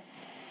deal.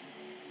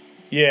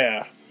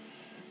 Yeah.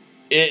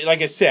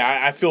 Like I said,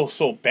 I feel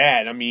so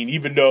bad. I mean,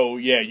 even though,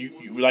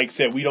 you like I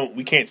said,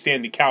 we can't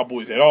stand the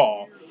Cowboys at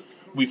all.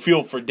 We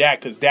feel for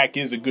Dak because Dak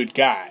is a good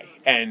guy,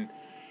 and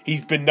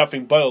he's been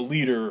nothing but a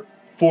leader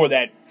for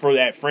that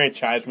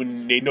franchise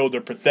when they know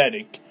they're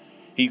pathetic.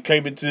 He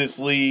came into this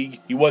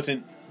league. He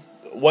wasn't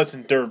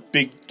their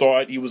big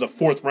thought. He was a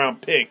 4th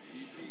round pick,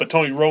 but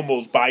Tony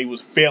Romo's body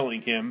was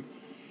failing him,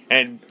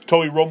 and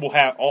Tony Romo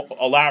had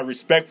a lot of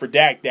respect for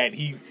Dak that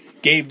he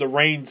gave the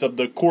reins of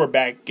the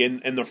quarterback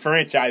and the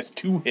franchise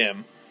to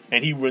him,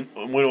 and he went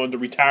on to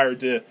retire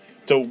to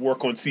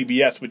work on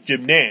CBS with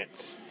Jim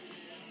Nantz.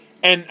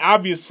 And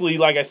obviously,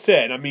 like I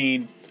said, I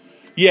mean,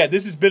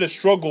 this has been a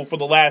struggle for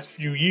the last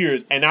few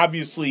years, and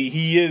obviously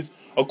he is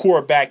a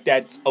quarterback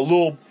that is a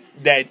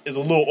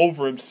little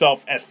over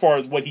himself as far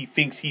as what he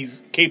thinks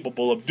he's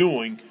capable of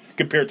doing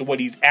compared to what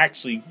he's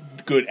actually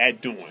good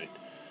at doing.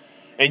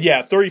 And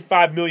a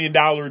 $35 million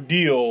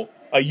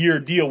a year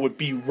deal would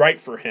be right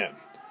for him.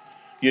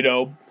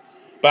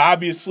 But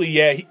obviously,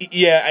 and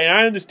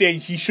I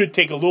understand he should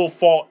take a little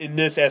fault in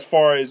this as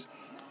far as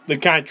the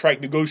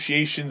contract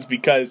negotiations,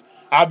 because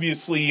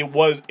obviously it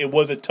was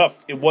a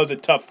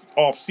tough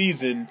off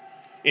season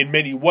in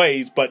many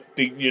ways. But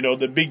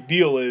the big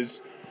deal is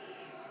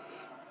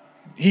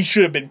he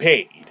should have been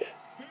paid.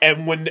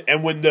 And when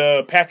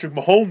the Patrick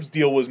Mahomes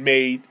deal was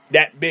made,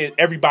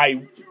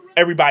 everybody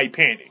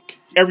panicked.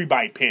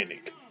 Everybody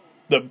panicked.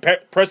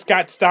 The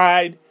Prescott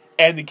side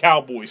and the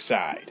Cowboys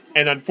side,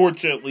 and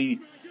unfortunately,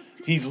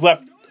 he's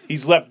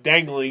left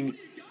dangling,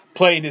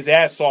 playing his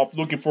ass off,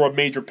 looking for a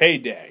major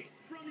payday.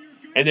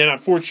 And then,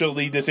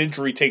 unfortunately, this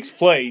injury takes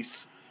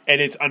place,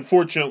 and it's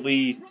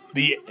unfortunately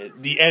the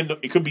end.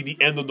 It could be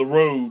the end of the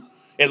road,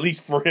 at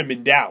least for him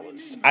in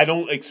Dallas. I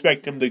don't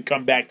expect him to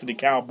come back to the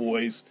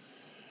Cowboys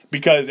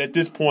because at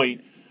this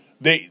point,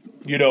 they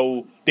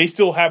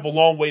still have a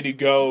long way to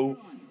go.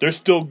 They're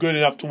still good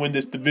enough to win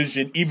this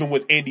division, even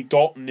with Andy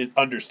Dalton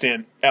under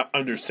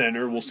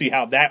center. We'll see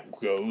how that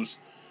goes.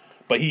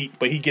 But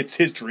he gets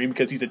his dream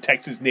because he's a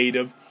Texas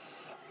native,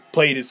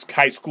 played his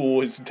high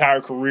school, his entire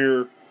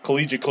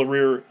collegiate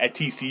career at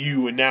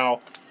TCU, and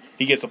now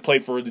he gets to play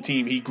for the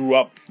team he grew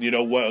up.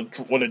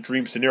 What a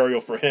dream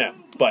scenario for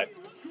him. But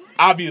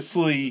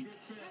obviously,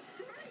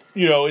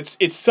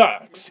 it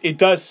sucks. It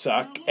does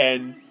suck,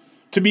 and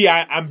to me,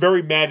 I'm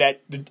very mad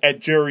at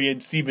Jerry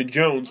and Stephen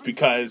Jones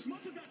because,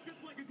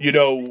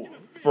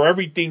 for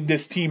everything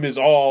this team is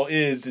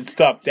and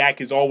stuff, Dak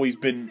has always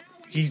been,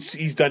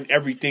 he's done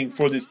everything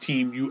for this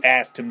team you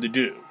asked him to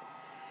do.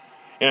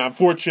 And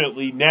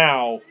unfortunately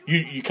now,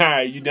 you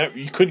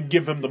couldn't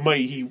give him the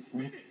money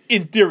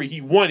in theory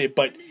he wanted,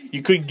 but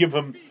you couldn't give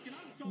him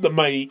the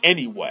money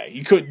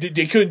anyway.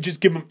 They couldn't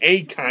just give him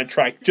a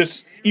contract,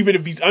 just even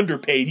if he's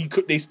underpaid,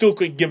 they still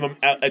couldn't give him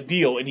a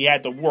deal, and he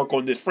had to work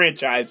on this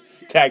franchise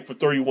tag for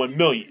 $31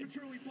 million.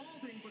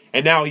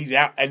 And now he's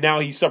out, and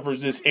now he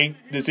suffers this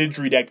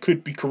injury that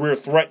could be career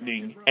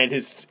threatening, and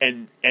his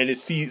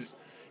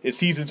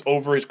season's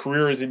over, his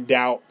career is in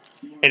doubt,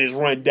 and his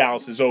run in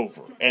Dallas is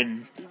over.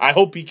 And I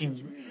hope he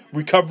can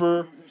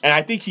recover, and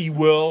I think he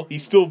will.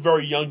 He's still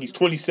very young. He's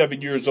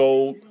 27 years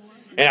old,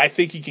 and I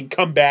think he can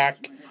come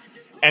back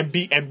and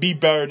be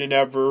better than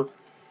ever.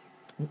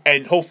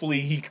 And hopefully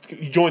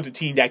he joins a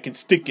team that can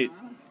stick it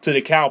to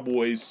the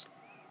Cowboys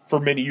for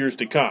many years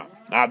to come.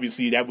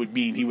 Obviously, that would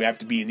mean he would have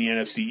to be in the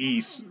NFC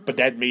East, but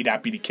that may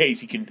not be the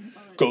case. He can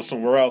go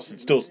somewhere else and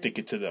still stick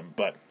it to them.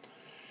 But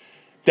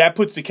that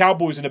puts the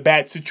Cowboys in a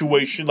bad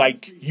situation,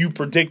 like you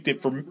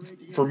predicted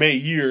for many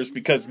years,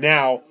 because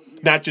now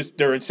not just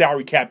they're in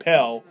salary cap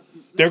hell,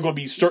 they're going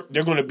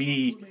to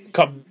be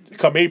come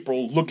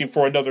April looking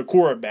for another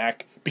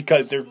quarterback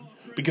because I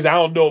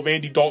don't know if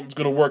Andy Dalton's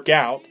going to work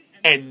out,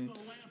 and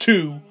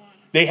 2,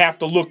 they have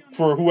to look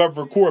for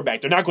whoever quarterback.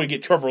 They're not going to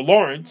get Trevor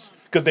Lawrence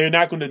because they're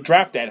not going to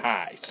draft that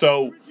high.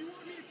 So,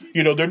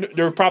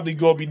 they're probably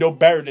going to be no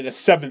better than a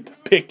 7th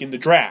pick in the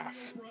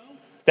draft.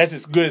 That's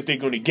as good as they're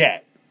going to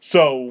get.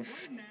 So,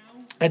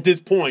 at this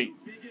point,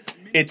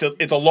 it's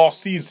a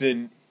lost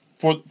season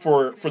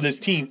for this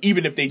team,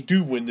 even if they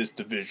do win this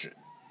division.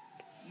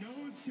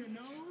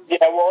 Yeah,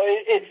 well,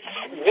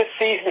 this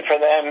season for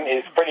them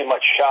is pretty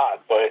much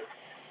shot, but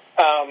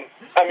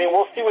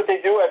we'll see what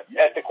they do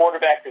at the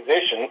quarterback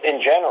position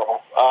in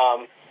general.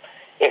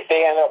 If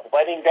they end up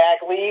letting Dak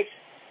leave,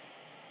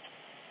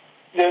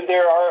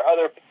 there are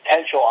other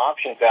potential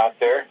options out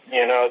there.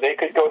 They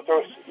could go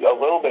throw a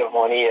little bit of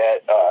money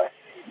at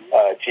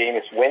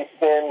Jameis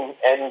Winston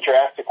and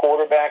draft a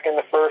quarterback in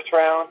the first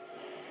round.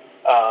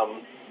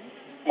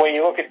 When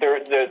you look at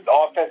the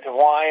offensive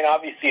line,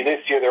 obviously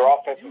this year their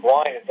offensive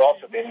line has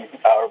also been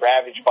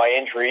ravaged by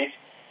injuries.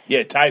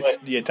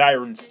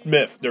 Tyron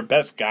Smith, their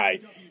best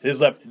guy, his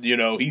left,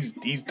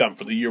 he's done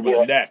for the year with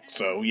a neck.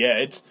 So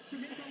yeah,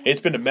 it's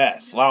been a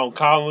mess. Lyle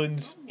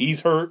Collins,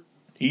 he's hurt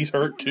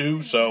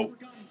too. So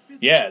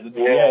they've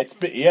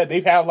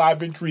had a lot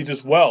of injuries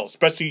as well,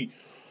 especially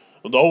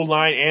the O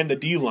line and the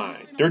D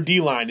line. Their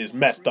D line is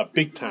messed up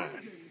big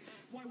time.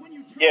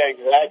 Yeah,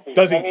 exactly.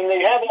 I mean,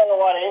 they have had a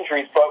lot of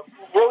injuries, but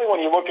really, when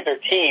you look at their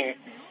team,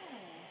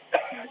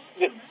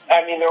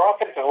 I mean, their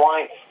offensive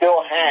line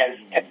still has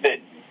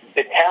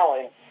the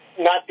talent.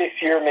 Not this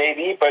year,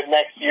 maybe, but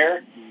next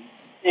year,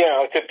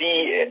 to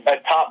be a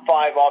top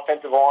 5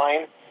 offensive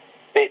line.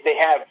 They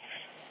have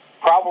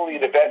probably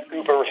the best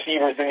group of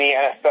receivers in the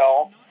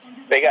NFL.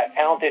 They got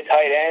talented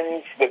tight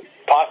ends,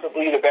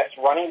 possibly the best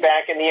running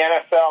back in the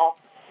NFL.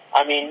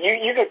 I mean,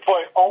 you could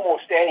put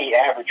almost any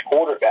average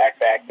quarterback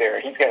back there,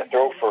 and he's going to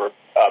throw for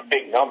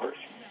big numbers,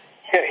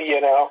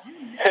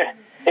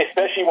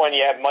 especially when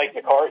you have Mike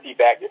McCarthy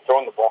back there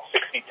throwing the ball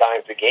 60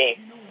 times a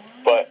game.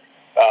 But,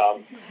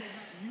 I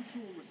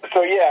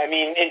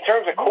mean, in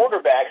terms of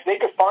quarterbacks, they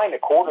could find a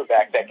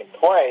quarterback that can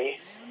play,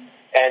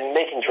 and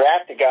they can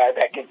draft a guy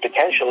that could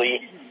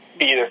potentially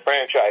be their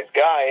franchise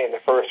guy in the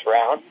first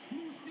round.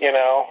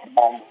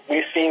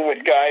 We've seen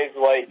with guys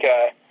like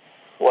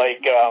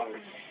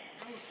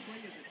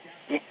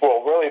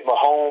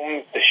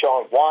Mahomes,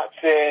 Deshaun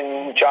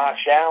Watson,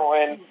 Josh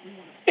Allen.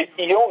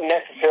 You don't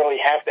necessarily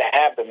have to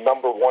have the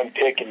number 1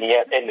 pick in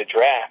the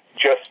draft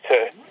just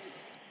to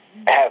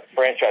have a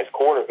franchise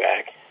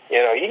quarterback.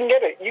 You can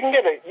get a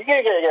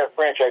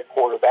franchise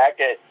quarterback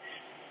at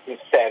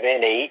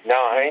 7, 8,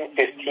 9,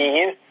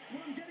 15.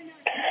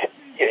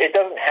 It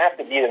doesn't have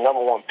to be the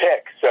number 1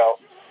 pick. So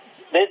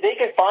they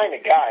can find a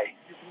guy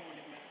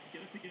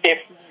if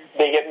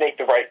they make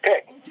the right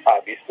pick,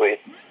 obviously.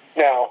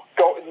 Now,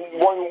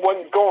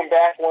 going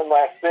back one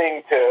last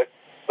thing to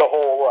the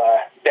whole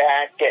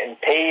Dak getting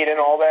paid and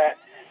all that.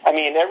 I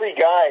mean, every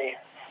guy,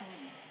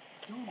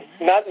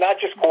 not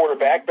just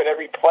quarterback, but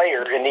every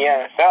player in the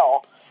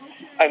NFL,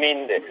 I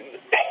mean,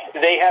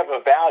 they have a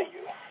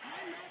value.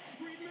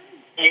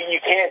 You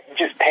can't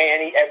just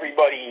pay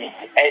everybody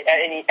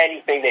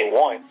anything they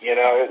want.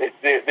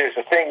 There's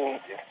a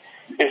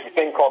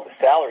thing called the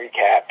salary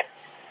cap.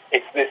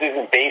 This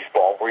isn't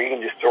baseball where you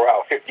can just throw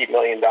out $50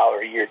 million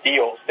a year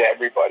deals to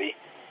everybody.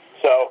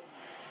 So,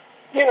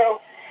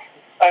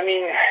 I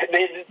mean,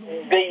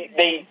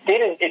 they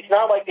didn't. It's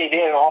not like they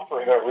didn't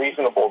offer him a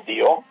reasonable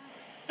deal.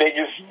 They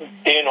just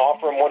didn't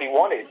offer him what he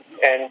wanted.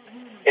 And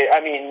I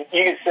mean,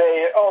 you could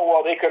say, oh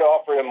well, they could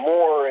offer him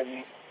more.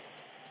 And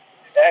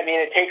I mean,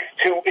 it takes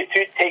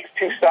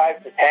two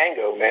sides to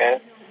tango,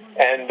 man.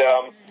 And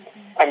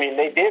I mean,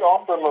 they did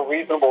offer him a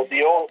reasonable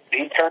deal.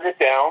 He turned it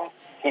down.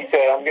 He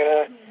said, I'm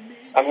gonna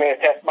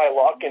test my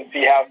luck and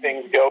see how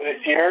things go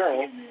this year,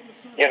 and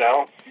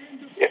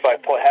if I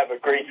have a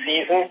great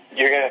season,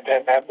 you're gonna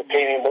have to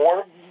pay me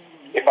more.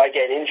 If I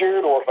get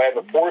injured or if I have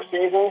a poor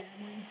season,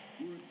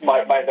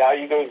 my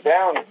value goes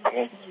down.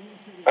 And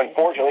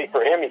unfortunately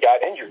for him, he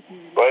got injured,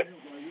 but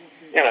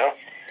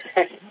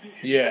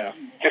yeah,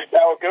 just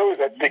how it goes.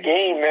 That's the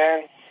game,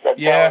 man.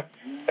 That's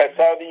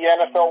how the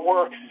NFL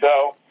works.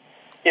 So,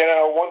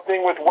 one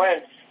thing with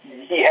Wentz,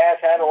 he has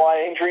had a lot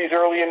of injuries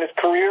early in his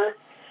career,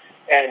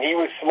 and he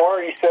was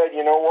smart. He said,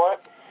 you know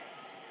what?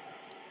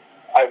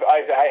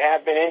 I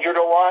have been injured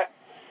a lot.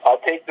 I'll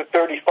take the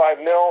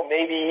 $35 million.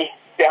 Maybe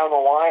down the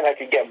line I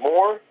could get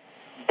more,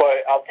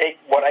 but I'll take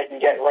what I can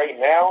get right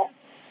now.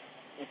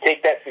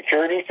 Take that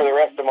security for the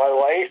rest of my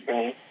life,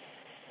 and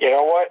you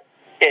know what?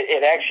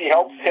 It actually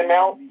helps him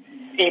out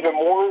even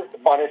more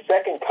on his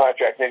second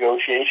contract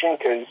negotiation,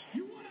 because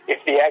if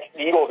the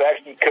Eagles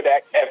actually could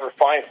ever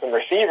find some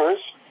receivers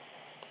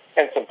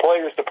and some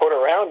players to put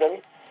around him,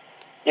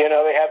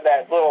 they have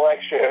that little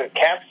extra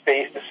cap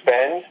space to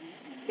spend.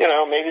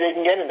 Maybe they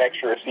can get an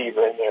extra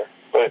receiver in there.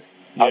 But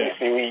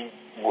obviously,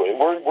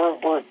 we're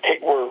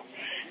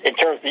in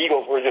terms of the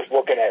Eagles, we're just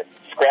looking at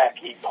scrap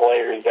heap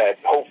players that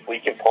hopefully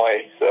can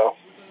play. So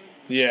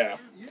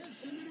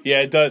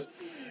it does.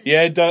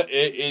 Yeah, it does.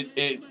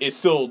 It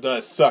still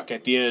does suck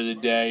at the end of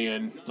the day,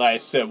 and like I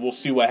said, we'll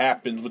see what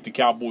happens with the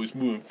Cowboys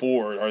moving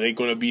forward. Are they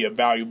going to be a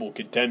valuable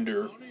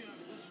contender?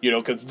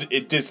 Because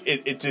it just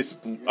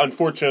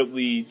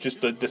unfortunately,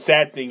 just the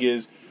sad thing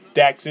is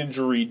Dak's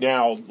injury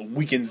now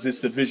weakens this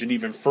division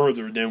even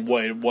further than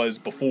what it was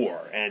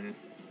before, and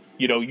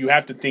you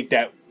have to think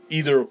that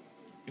either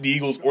the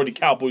Eagles or the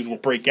Cowboys will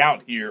break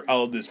out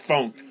of this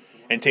funk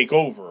and take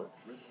over.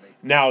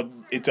 Now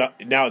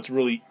it's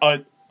really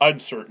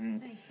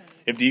uncertain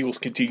if the Eagles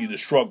continue to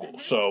struggle.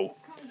 So,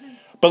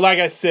 but like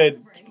I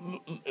said,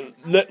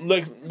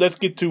 let's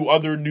get to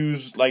other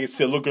news. Like I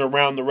said, looking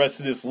around the rest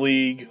of this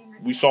league,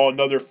 we saw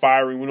another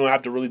firing. We don't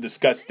have to really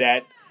discuss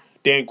that.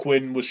 Dan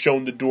Quinn was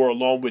shown the door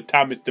along with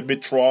Thomas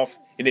Dimitroff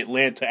in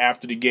Atlanta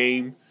after the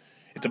game.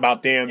 It's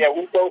about damn. Yeah,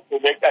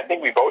 I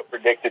think we both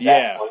predicted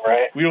that one,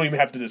 right? We don't even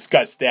have to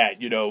discuss that,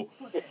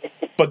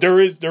 But there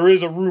is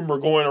a rumor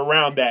going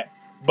around that.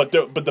 But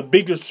the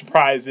bigger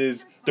surprise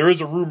is there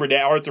is a rumor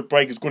that Arthur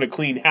Blank is going to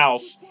clean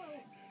house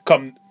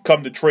come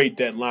the trade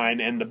deadline.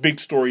 And the big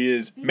story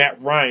is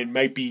Matt Ryan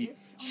might be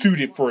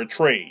suited for a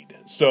trade.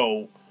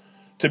 So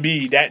to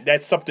me,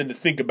 that's something to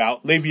think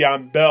about.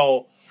 Le'Veon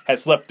Bell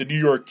has left the New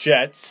York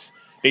Jets.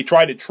 They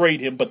tried to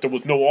trade him, but there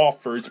was no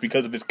offers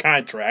because of his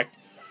contract.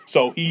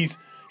 So he's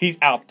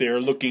out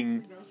there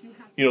looking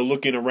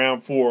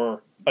around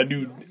for a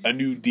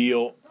new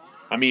deal.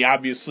 I mean,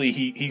 obviously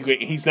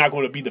he's not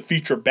going to be the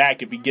feature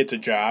back if he gets a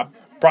job.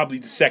 Probably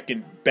the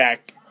second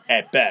back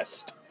at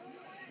best.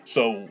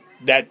 So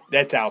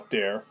that's out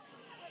there.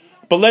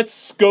 But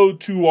let's go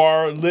to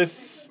our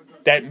list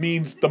that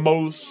means the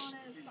most.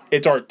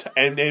 It's our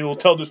and we'll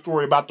tell the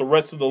story about the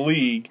rest of the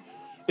league.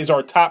 Is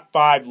our top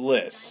 5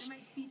 list.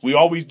 We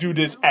always do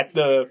this at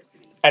the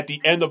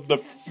end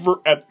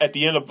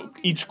of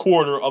each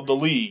quarter of the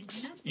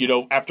leagues.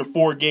 After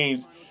 4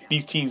 games,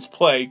 these teams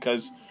play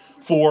because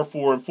 4,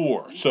 4, and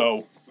 4.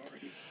 So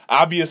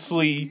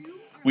obviously,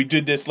 we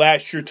did this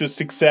last year to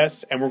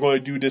success, and we're going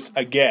to do this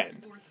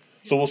again.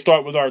 So we'll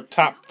start with our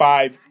top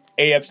 5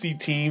 AFC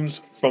teams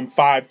from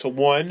 5 to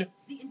 1.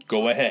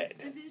 Go ahead.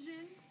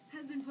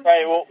 All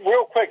right. Well,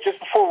 real quick, just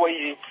before what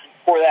you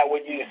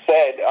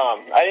said,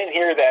 I didn't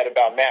hear that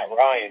about Matt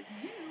Ryan,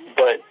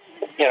 but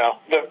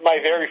my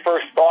very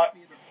first thought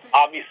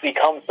obviously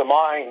comes to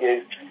mind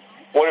is,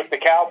 what if the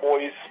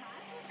Cowboys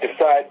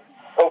decide,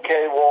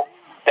 okay, well,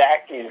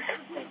 Dak is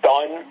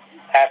done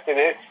after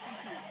this,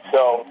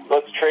 so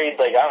let's trade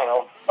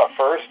a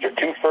first or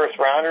 2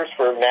 first-rounders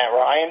for Matt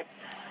Ryan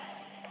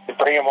to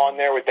bring him on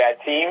there with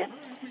that team.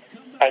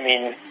 I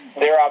mean,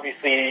 they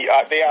obviously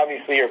are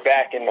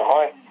back in the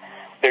hunt.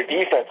 Their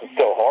defense is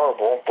still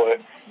horrible, but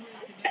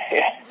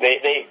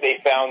they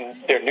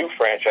found their new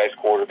franchise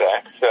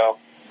quarterback. So,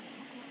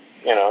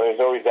 there's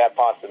always that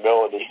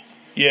possibility.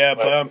 Yeah,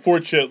 but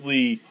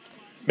unfortunately,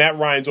 Matt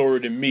Ryan's older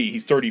than me.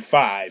 He's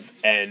 35,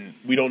 and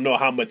we don't know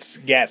how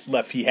much gas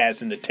left he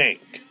has in the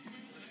tank.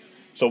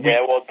 So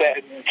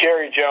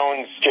Jerry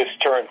Jones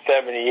just turned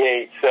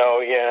 78,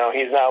 so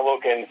he's not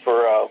looking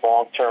for a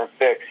long-term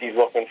fix. He's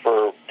looking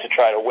to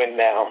try to win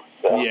now.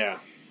 So. Yeah.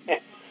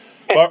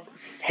 But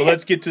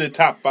let's get to the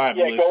top 5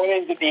 list. Going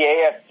into the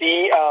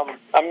AFC,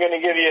 I'm going to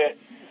give you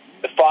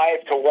the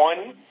 5 to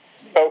 1.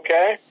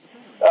 Okay.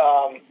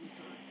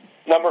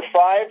 Number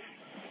 5,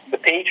 the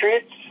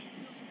Patriots.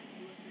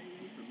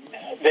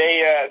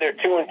 They're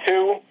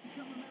 2-2,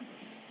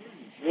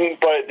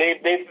 but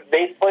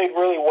they've played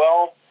really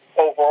well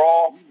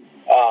overall.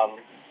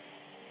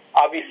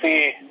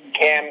 Obviously,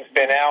 Cam's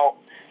been out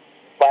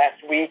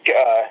last week.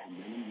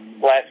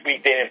 Last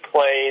week they didn't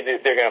play.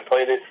 They're going to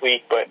play this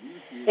week, but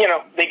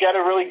they got a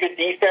really good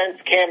defense.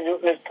 Cam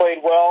Newton has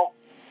played well,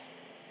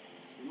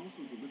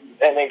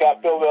 and they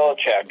got Bill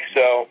Belichick.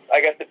 So I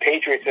got the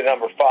Patriots at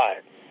number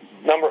 5.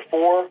 Number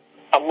 4,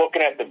 I'm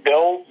looking at the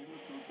Bills,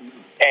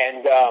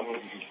 and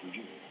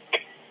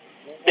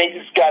they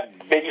just got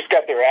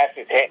their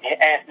asses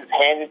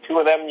handed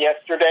to them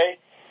yesterday.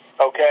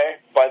 Okay,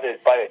 by the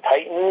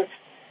Titans.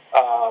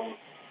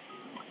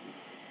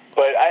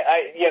 But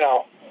I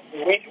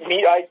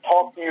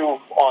talked to you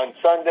on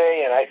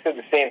Sunday, and I said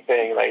the same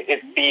thing. Like,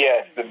 it's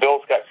BS. The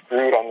Bills got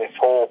screwed on this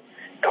whole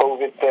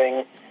COVID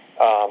thing.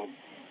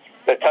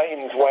 The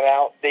Titans went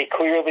out. They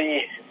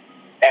clearly,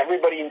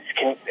 anybody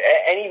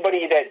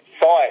that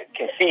saw it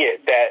can see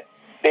it, that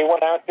they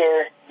went out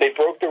there, they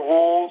broke the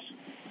rules.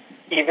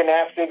 Even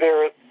after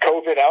their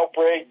COVID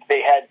outbreak,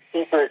 they had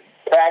secret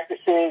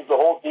practices, the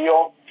whole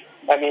deal.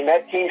 I mean,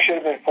 that team should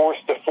have been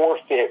forced to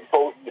forfeit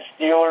both the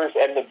Steelers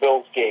and the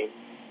Bills game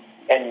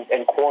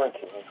and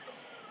quarantine.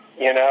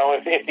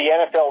 If the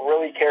NFL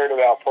really cared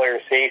about player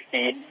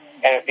safety,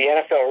 and if the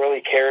NFL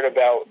really cared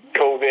about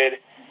COVID,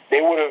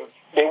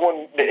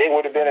 it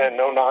would have been a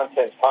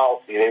no-nonsense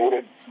policy. They would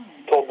have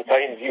told the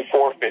Titans, you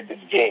forfeit this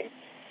game.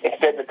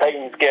 Instead, the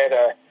Titans get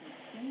an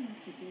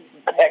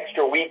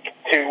extra week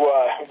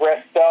to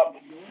rest up,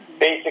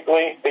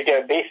 basically. They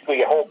get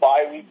basically a whole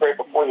bye week right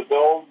before the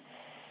Bills,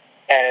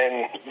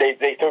 and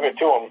they took it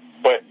to them.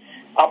 But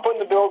I'm putting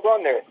the Bills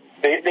on there.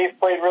 They've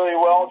played really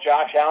well.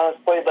 Josh Allen's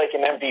played like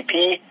an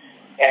MVP,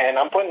 and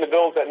I'm putting the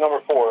Bills at number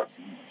 4.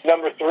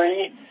 Number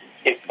 3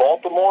 is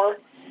Baltimore.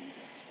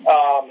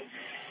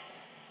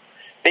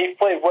 They've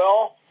played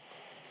well,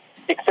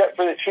 except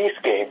for the Chiefs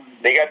game.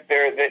 They got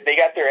their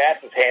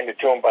asses handed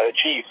to them by the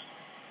Chiefs.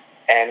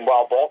 And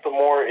while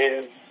Baltimore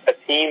is a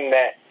team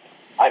that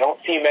I don't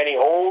see many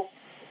holes,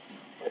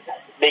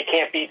 they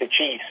can't beat the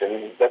Chiefs,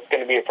 and that's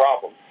going to be a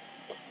problem.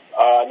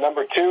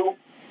 Number 2,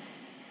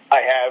 I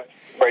have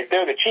right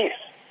there the Chiefs.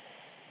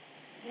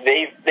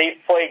 They've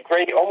played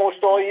great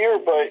almost all year,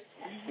 but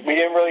we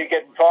didn't really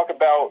get to talk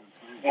about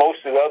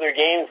most of the other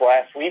games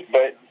last week.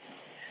 But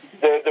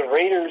the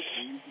Raiders,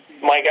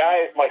 my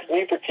guys, my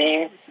sleeper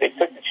team, they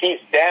took the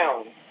Chiefs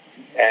down,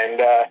 and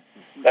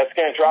that's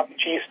going to drop the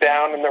Chiefs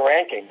down in the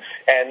rankings.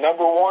 And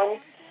number 1,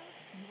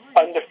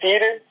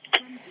 undefeated,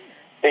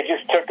 they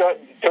just took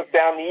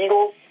down the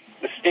Eagles.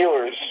 The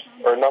Steelers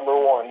are number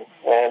 1,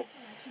 and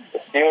the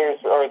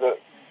Steelers are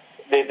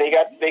they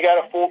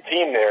got a full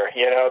team there.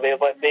 They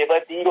let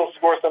the Eagles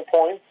score some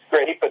points,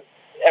 great, but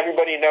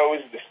everybody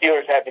knows the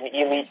Steelers have an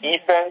elite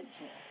defense.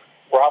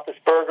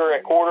 Roethlisberger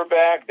at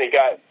quarterback. They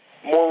got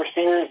more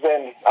receivers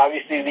than,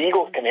 obviously, the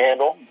Eagles can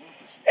handle.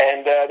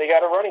 And they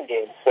got a running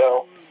game.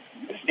 So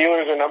the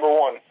Steelers are number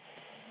one.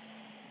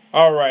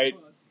 All right.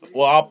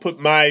 Well, I'll put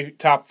my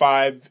top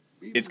five.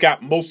 It's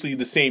got mostly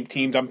the same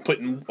teams.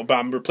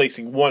 I'm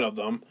replacing one of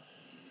them.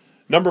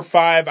 Number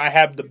 5, I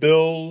have the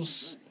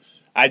Bills.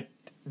 I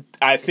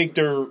think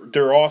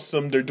they're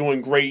awesome. They're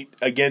doing great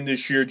again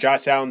this year.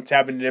 Josh Allen's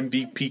having an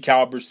MVP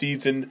caliber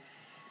season,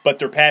 but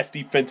their pass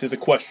defense is a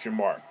question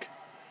mark.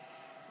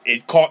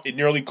 It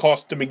nearly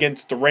cost them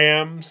against the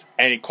Rams,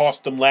 and it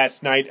cost them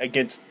last night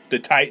against the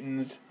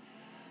Titans.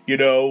 You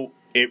know,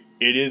 it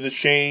is a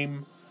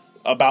shame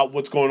about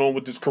what's going on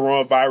with this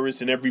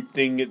coronavirus and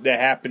everything that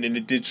happened,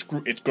 and it's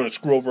going to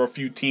screw over a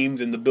few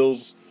teams, and the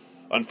Bills,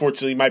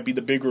 unfortunately, might be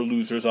the bigger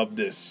losers of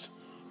this.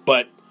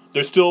 But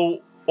they're still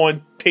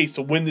on pace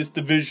to win this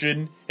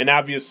division, and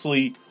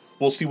obviously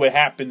we'll see what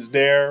happens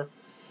there.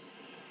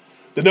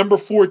 The number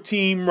 4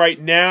 team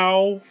right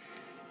now,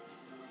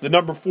 I'm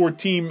going to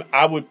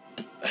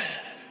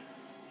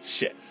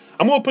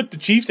put the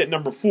Chiefs at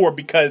number 4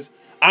 because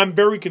I'm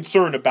very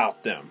concerned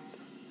about them.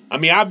 I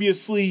mean,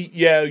 obviously,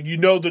 yeah, you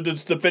know they're the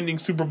defending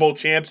Super Bowl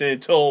champs, and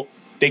until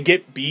they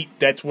get beat,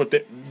 that's what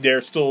they're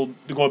still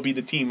going to be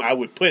the team I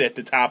would put at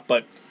the top.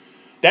 But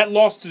that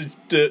loss to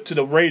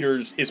the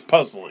Raiders is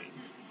puzzling.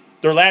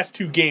 Their last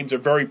 2 games are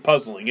very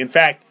puzzling. In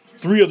fact,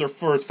 3 of their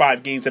first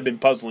 5 games have been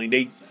puzzling.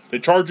 The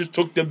Chargers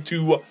took them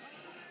to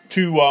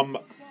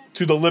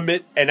the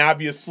limit, and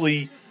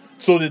obviously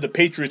so did the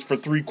Patriots for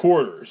 3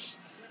 quarters.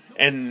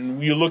 And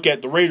when you look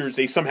at the Raiders,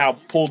 they somehow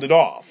pulled it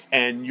off,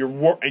 and you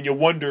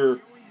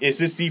wonder, is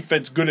this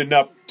defense good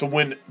enough to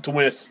win?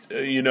 It's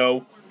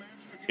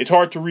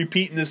hard to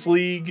repeat in this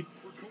league.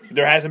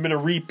 There hasn't been a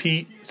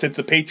repeat since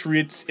the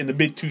Patriots in the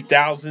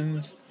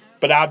mid-2000s,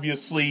 but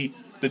obviously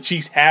the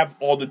Chiefs have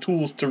all the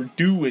tools to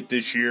do it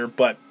this year.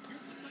 But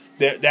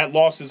that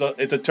loss is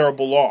a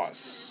terrible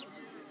loss.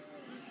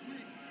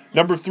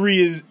 Number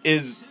 3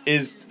 is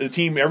the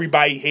team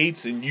everybody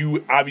hates, and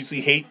you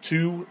obviously hate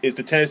too, is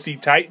the Tennessee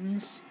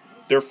Titans.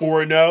 They're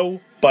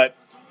 4-0, but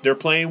they're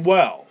playing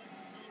well.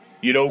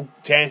 You know,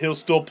 Tannehill's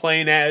still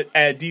playing at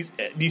a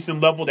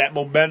decent level. That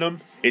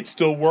momentum, it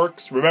still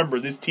works. Remember,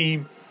 this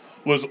team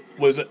was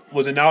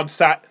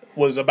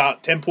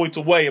about 10 points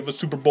away of a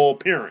Super Bowl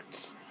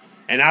appearance.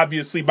 And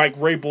obviously, Mike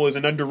Vrabel is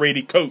an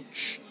underrated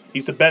coach.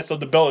 He's the best of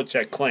the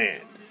Belichick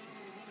clan.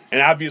 And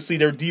obviously,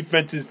 their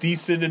defense is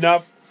decent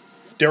enough.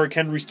 Derrick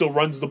Henry still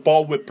runs the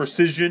ball with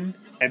precision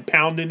and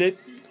pounding it.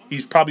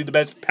 He's probably the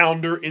best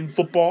pounder in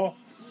football.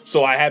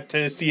 So I have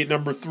Tennessee at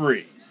number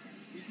 3.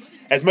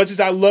 As much as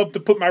I love to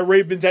put my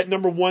Ravens at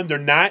number 1, they're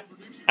not.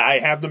 I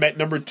have them at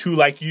number 2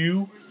 like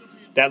you.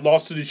 That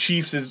loss to the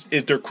Chiefs is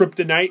their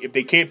kryptonite. If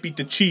they can't beat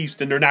the Chiefs,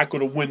 then they're not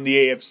going to win the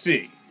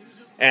AFC.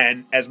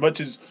 And as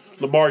much as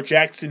Lamar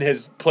Jackson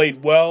has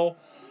played well,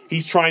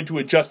 he's trying to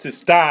adjust his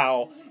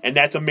style, and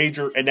that's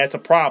a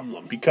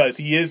problem because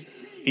he is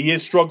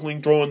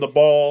struggling throwing the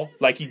ball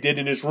like he did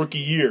in his rookie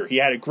year. He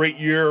had a great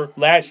year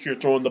last year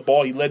throwing the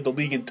ball. He led the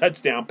league in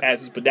touchdown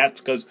passes, but that's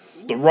because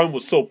the run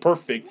was so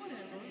perfect.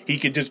 He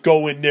could just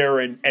go in there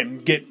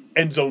and get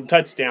end zone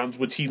touchdowns,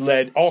 which he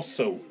led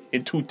also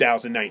in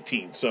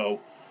 2019. So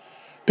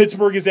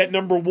Pittsburgh is at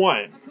number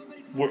 1.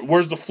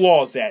 Where's the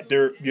flaws at?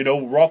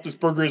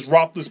 Roethlisberger is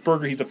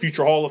Roethlisberger. He's a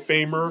future Hall of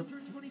Famer.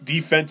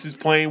 Defense is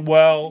playing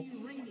well.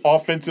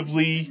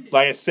 Offensively,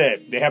 like I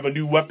said, they have a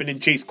new weapon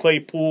in Chase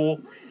Claypool.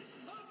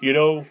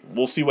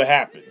 We'll see what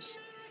happens.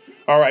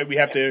 All right, we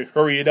have to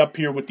hurry it up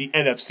here with the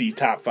NFC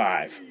top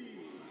 5.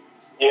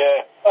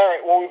 Yeah. All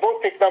right. Well, we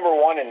both picked number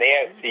 1 in the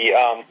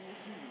AFC.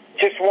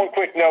 Just one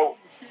quick note.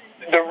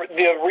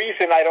 The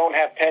reason I don't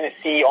have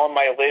Tennessee on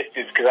my list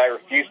is because I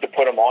refuse to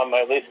put them on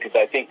my list because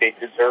I think they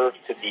deserve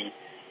to be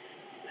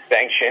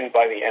sanctioned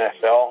by the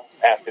NFL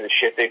after the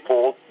shit they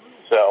pulled.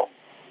 So,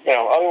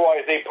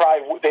 otherwise they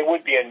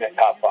would be in the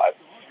top 5.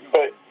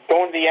 But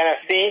going to the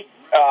NFC,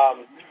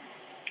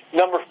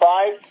 number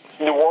 5,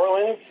 New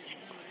Orleans.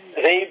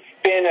 They've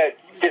been a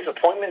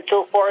disappointment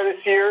so far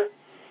this year,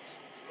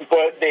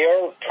 but they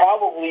are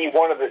probably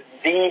one of the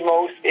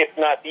most, if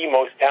not the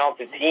most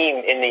talented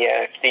team in the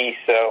NFC.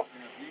 So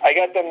I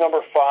got them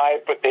number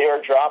 5, but they are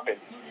dropping.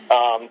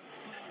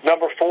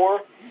 Number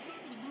 4,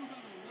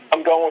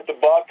 I'm going with the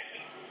Bucks.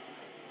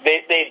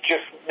 They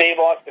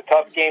lost a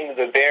tough game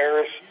to the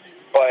Bears,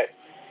 but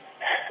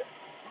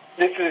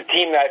this is a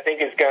team that I think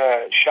is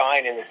going to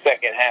shine in the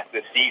second half of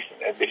the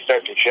season as they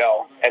start to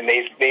gel. And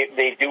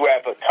they do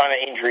have a ton of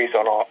injuries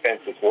on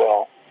offense as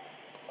well.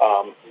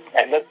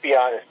 And let's be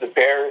honest, the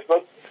Bears,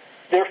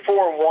 they're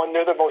 4-1.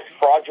 They're the most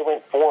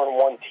fraudulent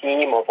 4-1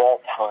 team of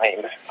all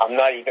time.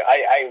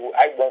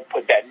 I won't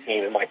put that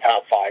team in my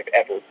top 5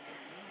 ever.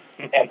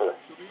 Ever.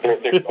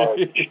 They're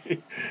garbage.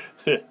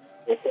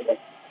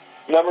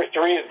 Number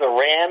 3 is the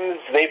Rams.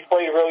 They've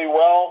played really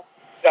well.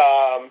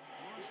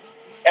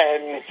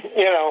 And,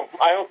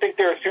 I don't think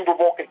they're a Super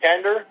Bowl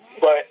contender,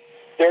 but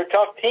they're a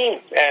tough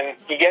team. And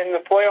you get in the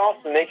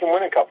playoffs, and they can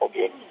win a couple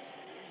games.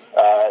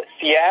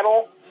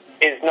 Seattle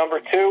is number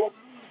 2.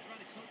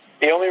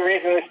 The only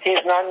reason this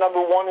team's not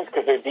number 1 is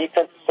because their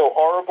defense is so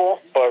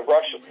horrible, but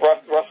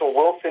Russell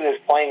Wilson is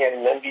playing at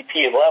an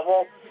MVP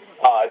level.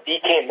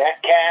 DK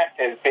Metcalf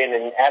has been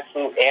an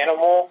absolute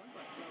animal,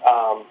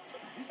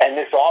 and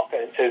this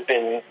offense has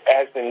been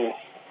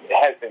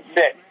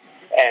sick.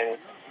 And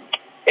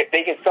if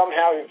they can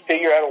somehow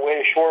figure out a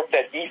way to shore up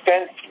that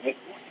defense,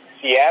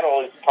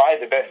 Seattle is probably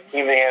the best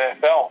team in the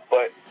NFL.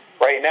 But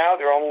right now,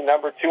 they're only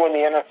number 2 in the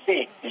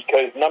NFC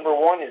because number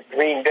 1 is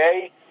Green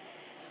Bay.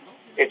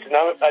 It's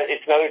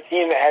another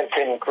team that has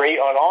been great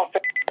on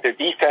offense. Their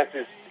defense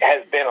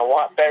has been a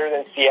lot better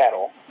than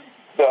Seattle.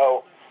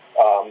 So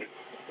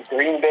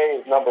Green Bay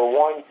is number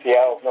 1,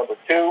 Seattle is number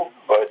 2,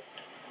 but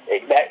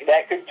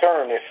that could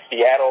turn if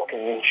Seattle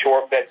can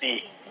shore up that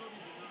D.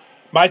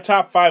 My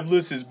top 5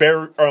 list is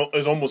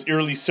almost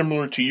eerily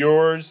similar to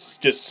yours,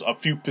 just a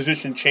few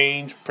position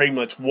change, pretty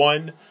much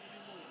one.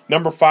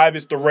 Number 5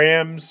 is the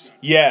Rams.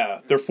 Yeah,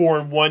 they're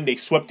 4-1. They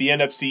swept the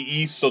NFC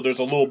East, so there's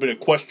a little bit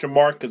of question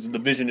mark because the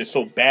division is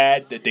so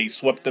bad that they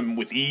swept them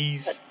with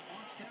ease.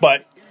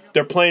 But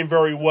they're playing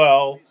very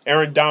well.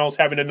 Aaron Donald's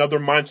having another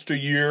monster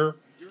year.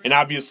 And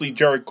obviously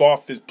Jared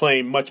Goff is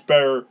playing much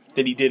better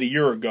than he did a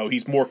year ago.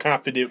 He's more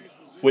confident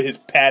with his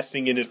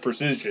passing and his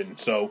precision.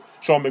 So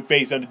Sean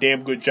McVay's done a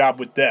damn good job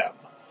with them.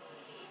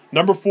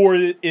 Number 4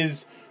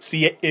 is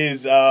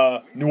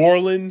New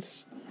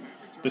Orleans.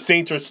 The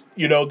Saints are,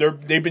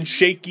 they've been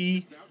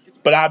shaky,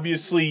 but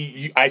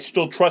obviously I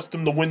still trust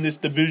them to win this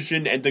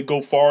division and to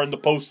go far in the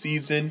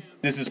postseason.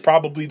 This is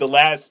probably the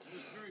last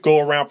go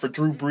around for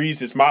Drew Brees.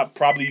 This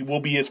probably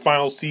will be his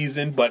final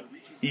season, but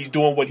he's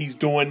doing what he's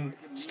doing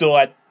still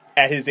at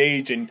his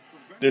age, and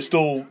they're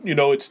still,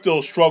 it's still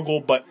a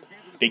struggle, but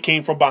they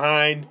came from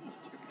behind.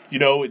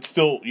 It's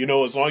still,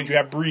 as long as you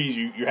have Brees,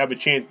 you have a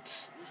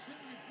chance.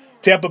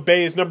 Tampa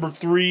Bay is number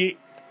 3.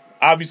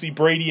 Obviously,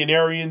 Brady and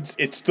Arians,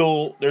 they're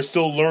still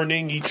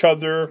learning each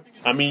other.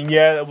 I mean,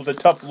 yeah, it was a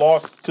tough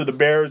loss to the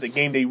Bears, a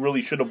game they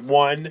really should have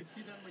won.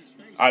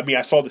 I mean,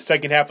 I saw the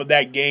second half of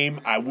that game.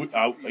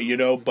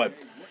 But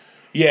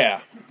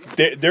yeah,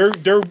 they're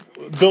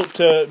built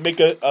to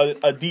make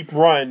a deep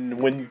run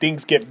when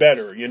things get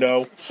better.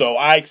 So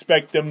I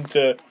expect them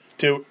to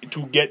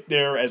get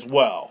there as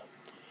well.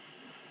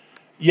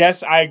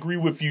 Yes, I agree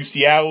with you.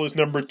 Seattle is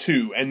number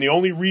 2, and the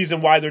only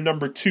reason why they're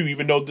number 2,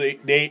 even though they're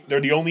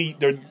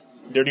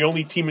the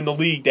only team in the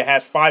league that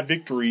has 5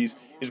 victories,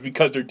 is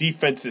because their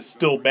defense is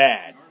still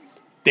bad.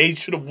 They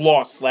should have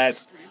lost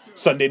last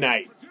Sunday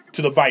night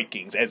to the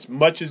Vikings. As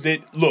much as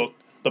it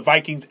looked, the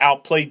Vikings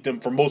outplayed them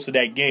for most of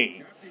that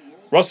game.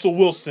 Russell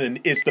Wilson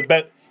is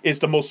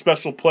the most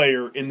special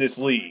player in this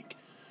league.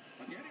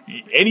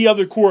 Any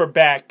other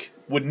quarterback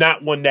would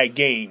not win that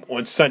game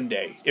on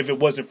Sunday if it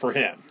wasn't for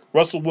him.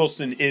 Russell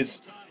Wilson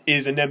is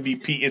an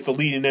MVP, is the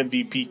leading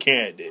MVP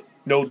candidate,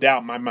 no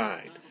doubt in my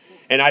mind.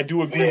 And I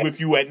do agree with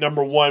you at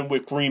number 1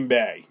 with Green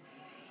Bay.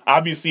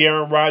 Obviously,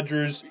 Aaron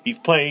Rodgers, he's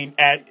playing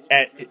at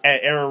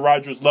Aaron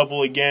Rodgers'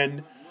 level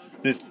again.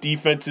 This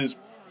defense is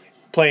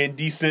playing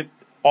decent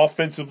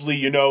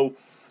offensively.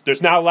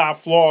 There's not a lot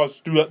of flaws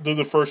through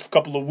the first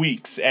couple of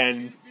weeks.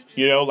 And,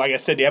 like I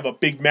said, they have a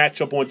big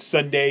matchup on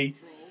Sunday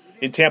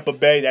in Tampa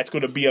Bay. That's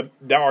going to be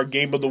our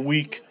game of the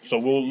week, so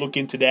we'll look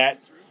into that.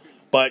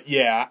 But,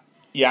 yeah,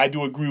 I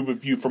do agree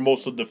with you for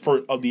most of the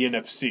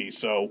NFC.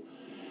 So,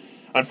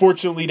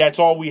 unfortunately, that's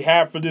all we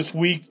have for this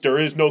week. There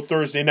is no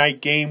Thursday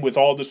night game with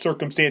all the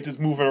circumstances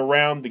moving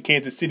around. The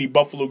Kansas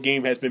City-Buffalo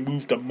game has been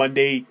moved to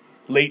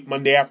late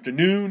Monday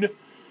afternoon.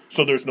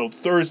 So there's no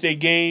Thursday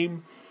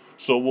game.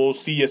 So we'll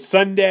see you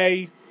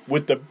Sunday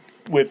with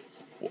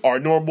our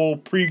normal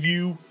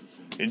preview.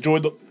 Enjoy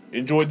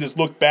this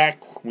look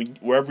back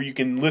wherever you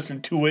can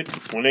listen to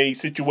it on any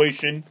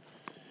situation.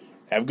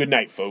 Have a good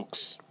night,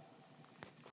 folks.